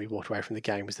reason we walked away from the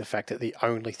game was the fact that the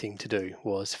only thing to do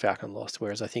was Falcon Lost,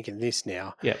 whereas I think in this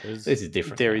now, this is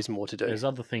different. There is more to do. There's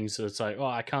other things that it's like,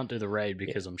 I can't do the raid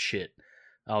because I'm shit.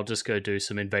 I'll just go do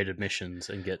some invaded missions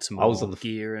and get some more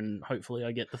gear, and hopefully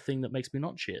I get the thing that makes me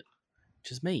not shit,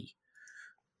 which is me.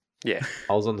 Yeah.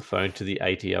 I was on the phone to the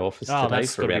ATO office today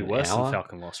for about an hour. Than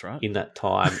Falcon Lost, right? In that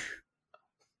time,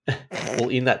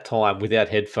 without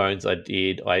headphones, I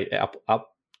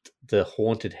upped the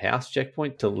haunted house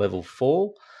checkpoint to level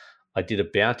 4. I did a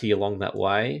bounty along that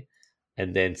way,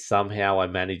 and then somehow I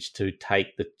managed to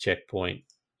take the checkpoint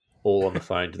all on the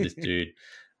phone to this dude.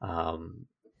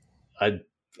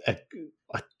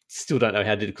 I still don't know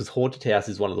how to do it, because Haunted House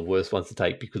is one of the worst ones to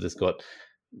take, because it's got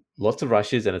lots of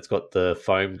rushes and it's got the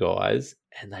foam guys,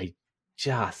 and they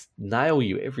just nail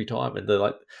you every time. And they're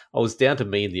like, I was down to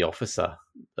me and the officer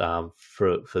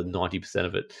for 90%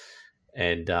 of it,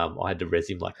 and I had to res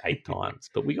him like 8 times,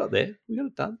 but we got there. We got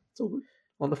it done. It's all good.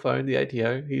 On the phone, the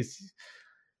ATO, he's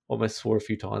almost swore a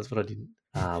few times, but I didn't.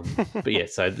 But yeah,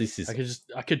 so this is.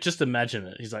 I could just imagine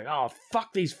it. He's like, "Oh,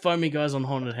 fuck these foamy guys on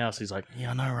Haunted House." He's like,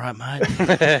 "Yeah, I know, right, mate?"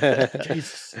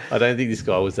 Jesus. I don't think this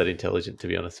guy was that intelligent, to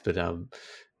be honest. But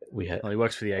we had. Well, he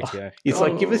works for the ATO. It's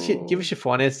like, give us your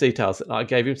finance details. And I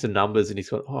gave him some numbers, and he's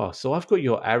gone, "Oh, so I've got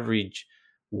your average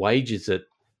wages at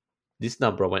this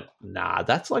number. I went, nah,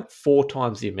 that's like 4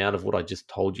 times the amount of what I just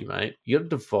told you, mate. You got to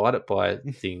divide it by a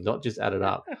thing, not just add it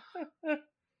up.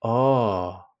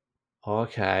 Oh,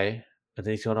 okay. And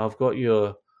then he's gone,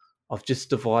 I've just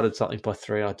divided something by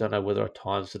 3. I don't know whether I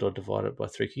times it or divided it by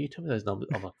 3. Can you tell me those numbers?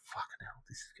 I'm like, fucking hell,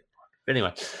 this is good. But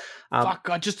anyway. Fuck,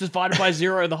 I just divided by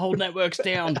 0. The whole network's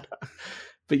down.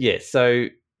 But yeah, so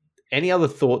any other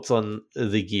thoughts on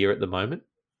the gear at the moment?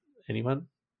 Anyone?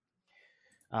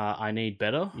 I need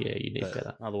better. Yeah, you need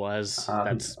better. Otherwise, I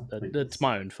that's think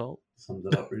my own fault. Sums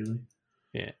it up, really.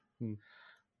 Yeah. Hmm.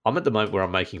 I'm at the moment where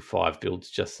I'm making 5 builds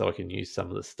just so I can use some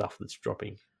of the stuff that's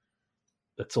dropping.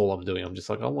 That's all I'm doing. I'm just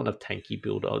like, I want a tanky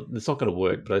build. It's not going to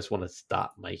work, but I just want to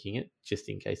start making it just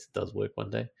in case it does work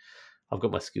one day. I've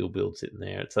got my skill build sitting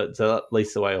there. So at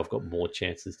least the way I've got more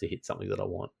chances to hit something that I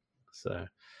want. So,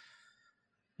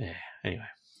 yeah, anyway.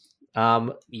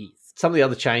 Some of the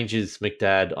other changes,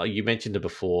 McDad, you mentioned it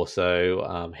before.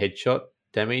 So headshot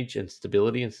damage and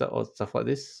stability and stuff like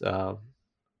this aren't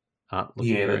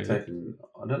looking Yeah, very they're good. taking.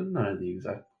 I don't know the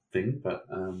exact thing, but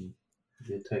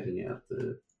they're taking out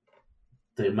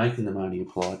They're making them only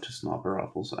apply to sniper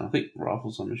rifles. And I think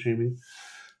rifles, I'm assuming.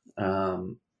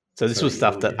 So this was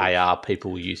stuff that yeah. AR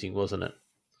people were using, wasn't it?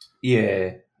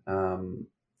 Yeah.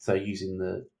 So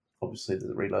using obviously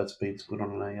the reload speed's good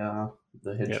on an AR.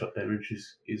 The headshot damage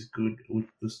is good with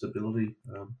the stability.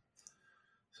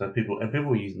 So people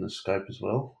were using the scope as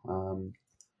well.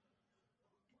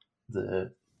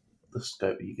 The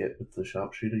scope that you get with the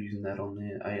sharpshooter, using that on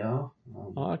their AR.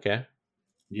 Oh, okay.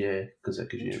 Yeah, because that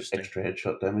gives you Interesting. extra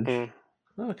headshot damage. Mm.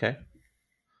 Oh, okay.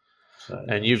 So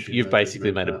And I'm you've assuming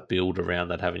basically they made a that. build around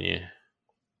that, haven't you?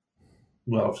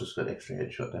 Well, I've just got extra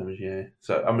headshot damage, yeah.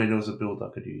 So, I mean, it was a build I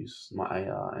could use my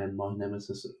AR and my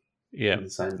Nemesis Yeah. in the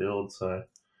same build, so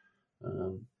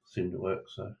seemed to work.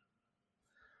 So,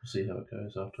 we'll see how it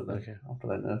goes after they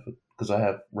nerf it. Because I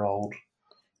have rolled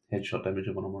headshot damage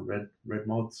on one of my red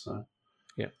mods, so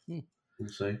Yeah. we'll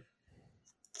see.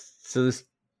 So there's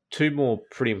 2 more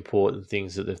pretty important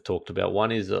things that they've talked about. One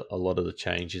is a lot of the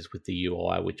changes with the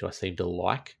UI, which I seem to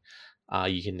like.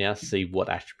 You can now see what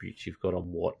attributes you've got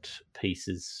on what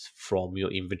pieces from your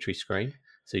inventory screen.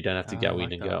 So you don't have to go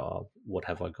in and go, oh, what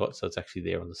have I got? So it's actually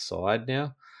there on the side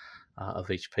now of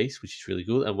each piece, which is really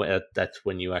good. And that's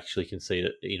when you actually can see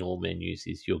it in all menus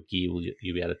is your gear.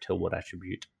 You'll be able to tell what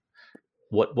attribute,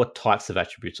 what types of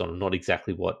attributes on them, not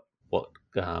exactly what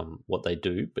they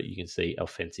do, but you can see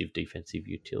offensive, defensive,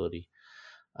 utility,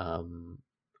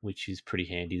 which is pretty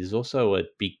handy. There's also a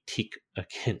big tick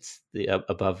against the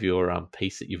above your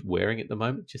piece that you're wearing at the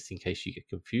moment, just in case you get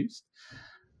confused.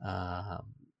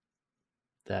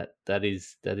 That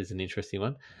is an interesting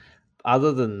one.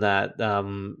 Other than that,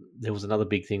 there was another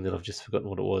big thing that I've just forgotten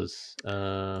what it was.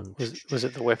 Was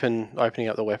it the weapon, opening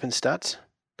up the weapon stats,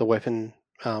 the weapon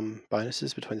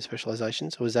bonuses between the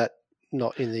specializations, or was that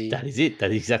not in the... That is it.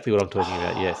 That is exactly what I'm talking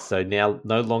about, yes. So now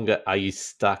no longer are you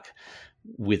stuck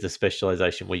with a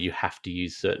specialization where you have to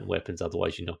use certain weapons,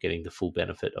 otherwise you're not getting the full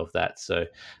benefit of that. So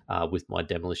with my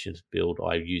demolitions build,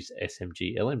 I use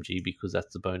SMG, LMG because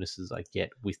that's the bonuses I get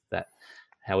with that.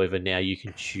 However, now you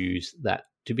can choose that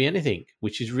to be anything,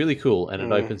 which is really cool, and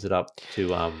it opens it up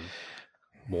to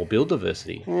more build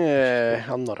diversity. Yeah,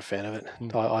 I'm not a fan of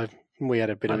it. We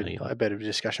had a bit of a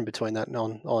discussion between that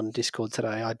on Discord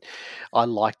today. I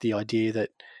like the idea that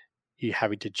you're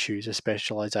having to choose a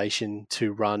specialization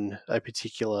to run a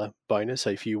particular bonus.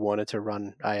 So if you wanted to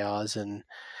run ARs and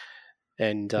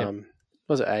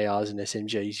was it ARs and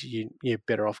SMGs, you're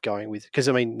better off going with, because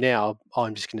I mean now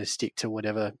I'm just going to stick to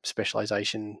whatever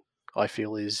specialization I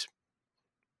feel is,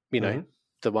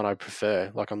 the one I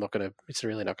prefer. Like it's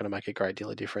really not going to make a great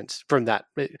deal of difference from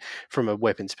a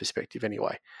weapons perspective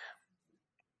anyway.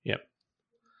 Yep.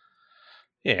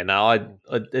 Yeah. No,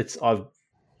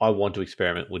 I want to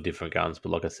experiment with different guns, but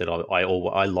like I said,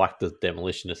 I like the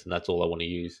demolitionist, and that's all I want to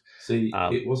use. See,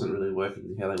 it wasn't really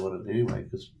working how they wanted anyway,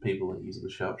 because people are using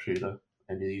the sharpshooter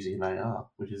and they're using an AR,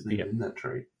 which isn't even in that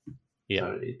tree. Yeah.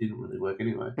 So it didn't really work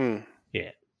anyway.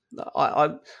 Yeah.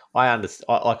 I understand.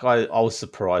 I was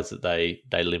surprised that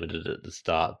they limited it at the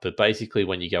start, but basically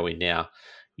when you go in now,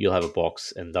 you'll have a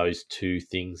box and those 2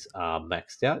 things are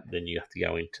maxed out. Then you have to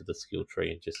go into the skill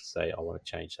tree and just say, I want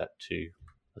to change that to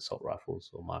assault rifles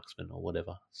or marksman or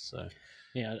whatever. So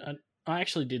yeah, I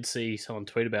actually did see someone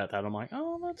tweet about that. I'm like,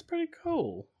 oh, that's pretty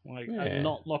cool. Like, I'm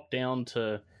not locked down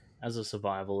to, as a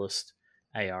survivalist,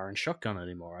 AR and shotgun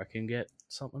anymore. I can get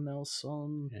something else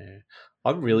on. Yeah,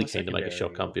 I'm really keen to make a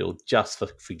shotgun build just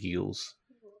for giggles,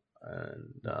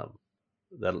 and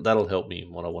that'll help me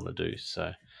in what I want to do.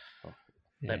 So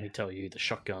let me tell you, the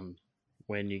shotgun,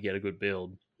 when you get a good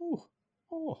build,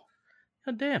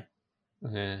 God damn.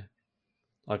 Yeah,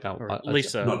 I can't. Or at I-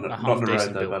 least a, Not a in half the road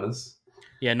decent though, build. Butters.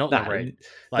 Yeah, not in the raid.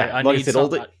 Like, nah, I like I need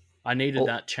said, I needed all-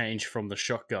 that change from the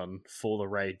shotgun for the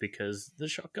raid because the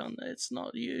shotgun, it's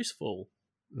not useful.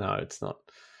 No, it's not.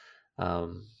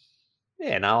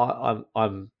 Yeah, no,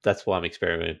 I'm. That's why I'm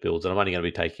experimenting with builds, and I'm only going to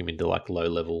be taking him into like low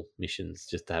level missions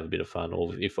just to have a bit of fun.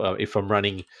 Or if I'm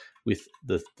running with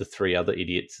the three other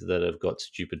idiots that have got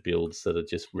stupid builds that are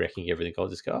just wrecking everything, I'll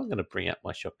just go. I'm going to bring out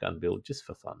my shotgun build just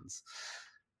for funs,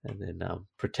 and then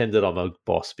pretend that I'm a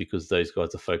boss because those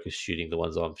guys are focused shooting the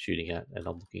ones I'm shooting at, and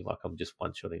I'm looking like I'm just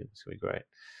one shotting them. It's going to be great.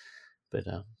 But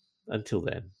until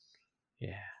then,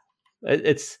 yeah,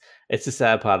 it's the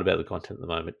sad part about the content at the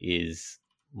moment is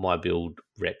my build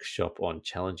rec shop on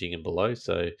challenging and below.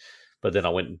 So, but then I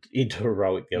went into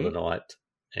heroic the other night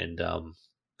and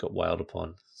got wailed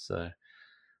upon. So,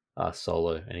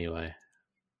 solo anyway.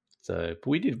 So, but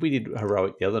we did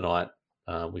heroic the other night.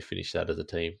 We finished that as a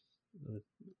team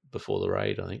before the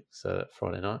raid, I think. So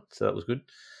Friday night. So that was good.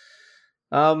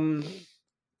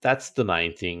 That's the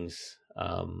main things.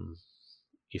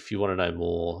 If you want to know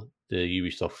more, the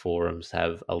Ubisoft forums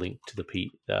have a link to the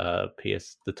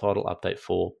title update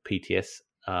for PTS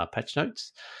patch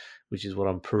notes, which is what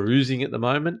I'm perusing at the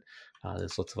moment.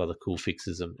 There's lots of other cool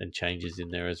fixes and changes in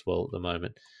there as well at the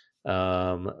moment.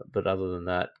 But other than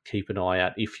that, keep an eye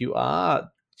out.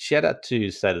 Shout out to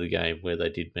State of the Game where they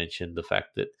did mention the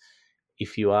fact that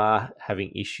if you are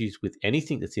having issues with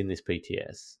anything that's in this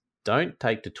PTS, don't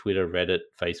take to Twitter, Reddit,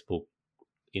 Facebook,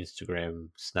 Instagram,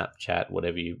 Snapchat,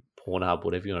 Pornhub,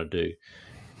 whatever you want to do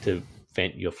to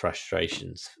vent your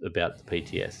frustrations about the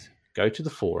PTS. Go to the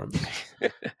forums,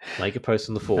 make a post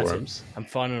on the forums. I'm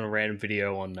finding a random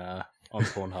video on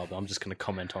Pornhub. I'm just going to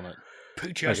comment on it.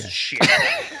 PTS is shit.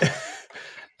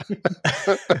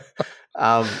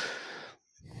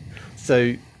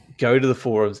 So go to the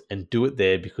forums and do it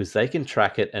there because they can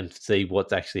track it and see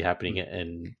what's actually happening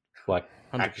and like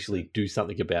 100%. Actually do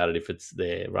something about it if it's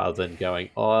there, rather than going,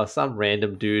 oh, some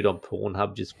random dude on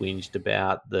Pornhub just whinged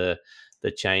about the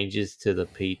changes to the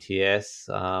PTS.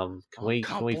 Can we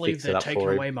fix it up for him?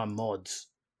 Taking away my mods.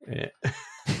 Yeah.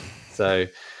 So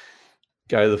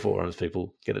go to the forums,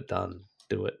 people. Get it done.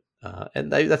 Do it.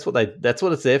 And that's what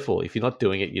it's there for. If you're not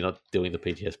doing it, you're not doing the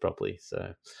PTS properly.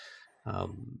 So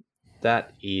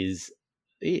that is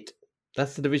it.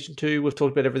 That's the Division 2. We've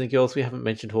talked about everything else. We haven't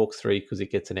mentioned Hawks 3 because it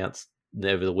gets announced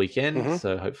over the weekend. Mm-hmm.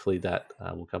 So hopefully that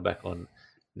will come back on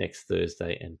next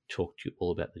Thursday and talk to you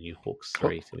all about the new Hawks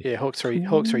 3. Hawks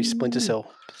 3 Splinter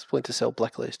Cell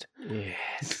Blacklist.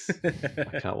 Yes.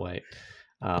 I can't wait.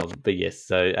 But yes,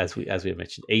 so as we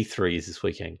mentioned, E3 is this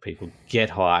weekend. People get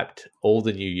hyped. All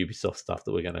the new Ubisoft stuff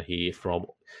that we're going to hear from.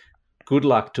 Good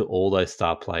luck to all those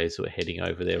star players who are heading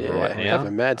over there right now. Have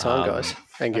a mad time, guys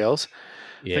and girls.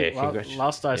 Yeah,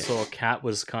 last I saw, Kat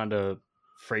was kind of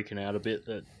freaking out a bit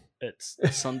that it's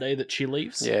Sunday that she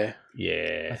leaves. Yeah.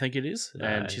 I think it is.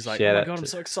 And she's like, oh my God, I'm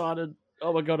so excited.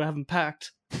 Oh my God, I haven't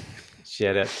packed.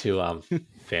 Shout out to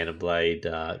Phantom Blade,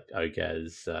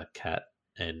 Ogaz, Kat,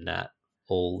 and Nat,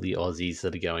 all the Aussies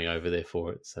that are going over there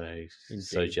for it. So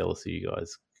jealous of you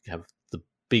guys. Have the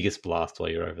biggest blast while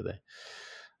you're over there.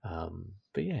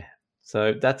 But yeah,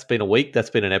 so that's been a week. That's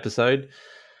been an episode.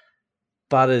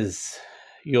 Butters,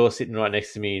 you're sitting right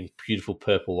next to me in beautiful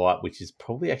purple light, which is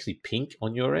probably actually pink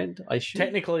on your end, I assume.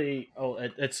 Technically,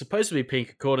 it's supposed to be pink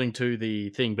according to the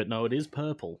thing, but no, it is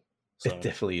purple. So. It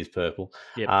definitely is purple.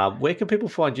 Yep. Where can people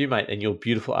find you, mate, and your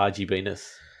beautiful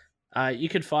RGB-ness? You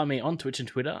can find me on Twitch and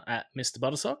Twitter at Mr.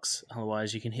 Buttersocks.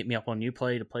 Otherwise, you can hit me up on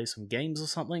Uplay to play some games or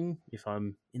something if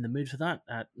I'm in the mood for that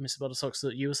at Mr. Buttersocks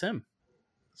at USM.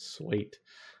 Sweet.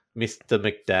 Mr.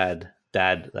 McDad.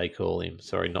 Dad, they call him.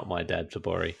 Sorry, not my dad,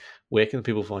 Tabori. Where can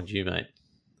people find you, mate?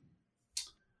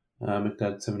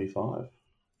 McDad75.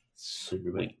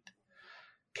 Sweet.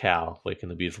 Cal, where can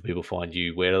the beautiful people find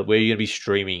you? Where are you going to be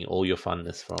streaming all your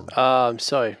funness from?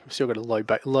 So I've still got a low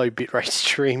bitrate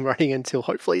stream running until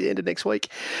hopefully the end of next week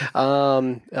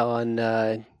on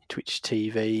Twitch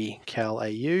TV Cal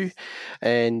AU,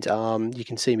 and you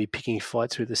can see me picking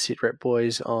fights with the SitRep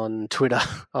boys on Twitter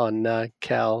on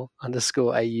Cal_AU_,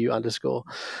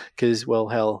 because well,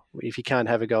 hell, if you can't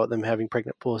have a go at them having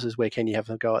pregnant pauses, where can you have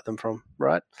a go at them from,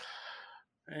 right?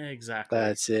 Exactly.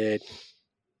 That's it.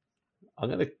 I'm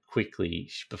going to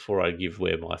quickly, before I give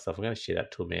away my stuff, I'm going to shout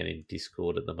out to a man in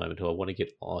Discord at the moment who I want to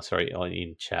get,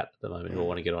 in chat at the moment, who I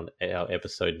want to get on our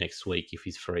episode next week if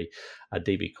he's free.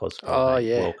 DB Cosplay. Oh,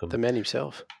 yeah. Welcome. The man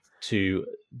himself. To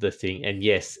the thing. And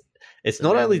yes, it's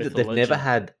not only that they've never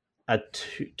had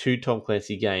two Tom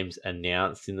Clancy games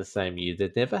announced in the same year,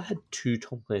 they've never had two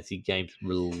Tom Clancy games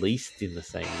released in the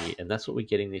same year. And that's what we're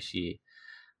getting this year.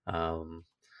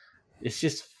 It's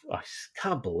just I just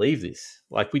can't believe this.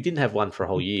 Like we didn't have one for a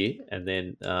whole year, and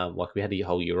then like we had a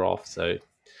whole year off. So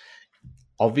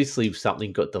obviously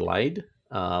something got delayed.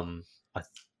 I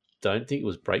don't think it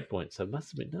was Breakpoint, so it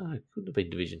must have been it couldn't have been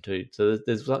Division 2. So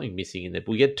there's something missing in there.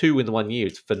 But we get 2 in the 1 year.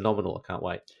 It's phenomenal. I can't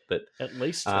wait. But at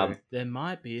least 2. There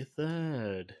might be a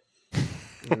third.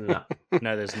 no.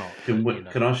 No, there's not.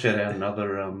 Can I shout out another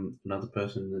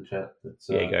person in the chat? That's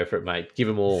Go for it, mate. Give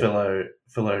them all. Fellow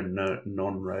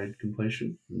non-raid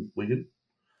completion, Wigan.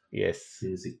 Yes,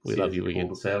 we love you, Wigan.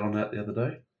 Called us out on that the other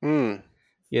day.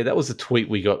 Yeah, that was a tweet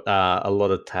we got a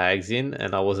lot of tags in,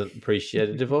 and I wasn't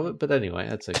appreciative of it. But anyway,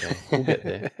 that's okay. We'll get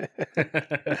there.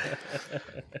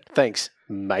 Thanks,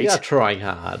 mate. We are trying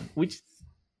hard.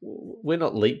 We're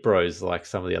not Leap Bros like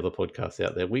some of the other podcasts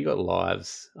out there. We got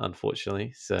lives,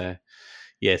 unfortunately. So,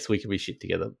 yes, we can be shit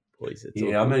together, boys. I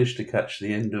managed to catch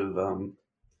the end of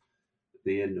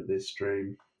this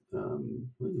stream. I think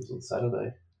it was on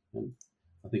Saturday, and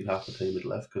I think half the team had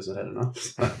left because they had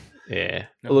enough. Yeah.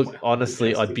 Look,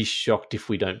 honestly, I'd be shocked if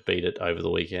we don't beat it over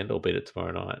the weekend or beat it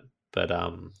tomorrow night. But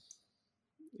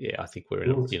yeah, I think we're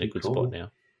in a good spot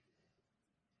now.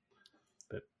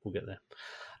 But we'll get there.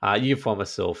 You can find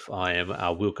myself. I am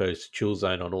Wilco's Chill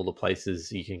Zone on all the places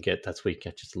you can get. That's where you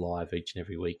catch us live each and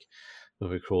every week. We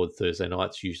record Thursday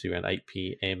nights, usually around 8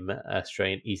 p.m.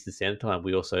 Australian Eastern Standard Time.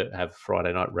 We also have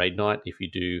Friday night raid night. If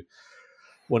you do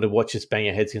want to watch us bang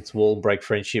our heads against the wall and break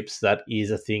friendships, that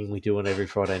is a thing we do on every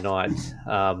Friday night.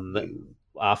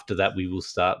 After that, we will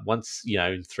start once,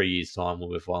 in 3 years' time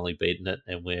when we've finally beaten it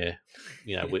and we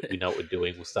know what we're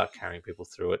doing, we'll start carrying people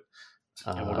through it.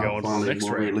 And we'll go on to the next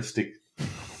raid. Realistic.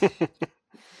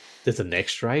 There's a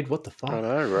next raid? What the fuck? I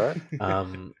know, right?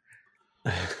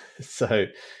 So,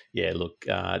 yeah, look,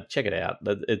 check it out.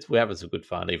 We're having some good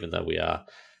fun, even though we are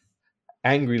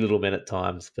angry little men at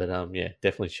times. But, yeah,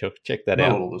 definitely check that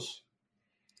out. All of us.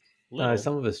 No,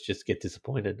 some of us just get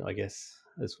disappointed, I guess,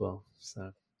 as well.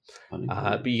 So,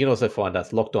 but you can also find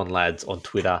us Locked On Lads on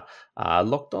Twitter.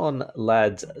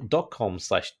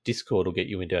 LockedOnLads.com/Discord will get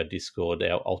you into our Discord,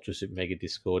 our Ultra Super Mega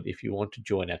Discord. If you want to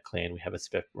join our clan, we have a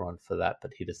spec run for that,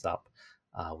 but hit us up.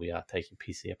 We are taking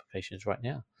PC applications right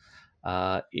now.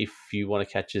 If you want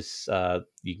to catch us,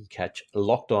 you can catch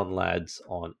Locked On Lads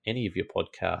on any of your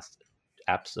podcast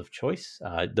apps of choice.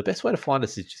 The best way to find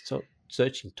us is just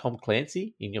searching Tom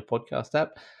Clancy in your podcast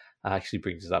app. Actually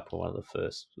brings us up to one of the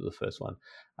first one.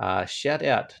 Shout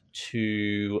out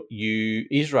to you,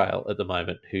 Israel, at the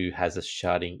moment, who has us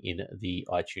charting in the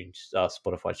iTunes,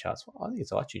 Spotify charts. Well, I think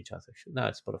it's iTunes charts, actually. No,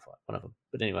 it's Spotify, one of them.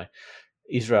 But anyway,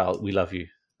 Israel, we love you.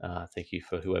 Thank you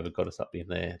for whoever got us up in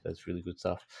there. That's really good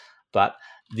stuff. But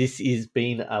this has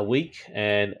been a week,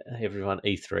 and everyone,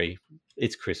 E3,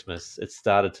 it's Christmas. It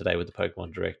started today with the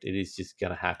Pokemon Direct. It is just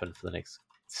going to happen for the next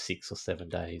 6 or 7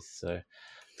 days. So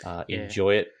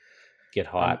enjoy it. Get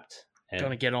hyped. I'm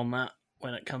going to get on that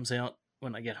when it comes out,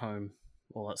 when I get home,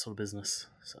 all that sort of business.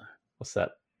 So what's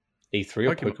that? E3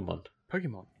 or Pokemon?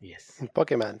 Pokemon. Yes.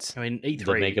 Pokemons. I mean, E3.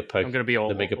 The Mega I'm going to be all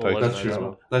the Mega all over that's, that as your,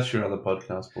 well. that's your other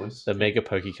podcast, boys. The Mega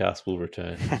Pokecast will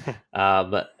return.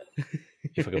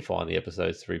 If I can find the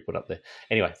episodes to re-put up there.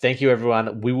 Anyway, thank you,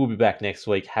 everyone. We will be back next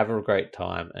week. Have a great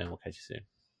time, and we'll catch you soon.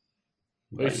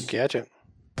 Peace. Gadget.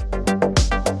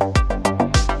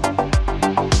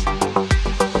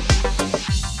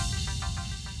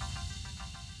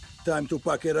 Time to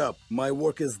pack it up. My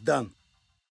work is done.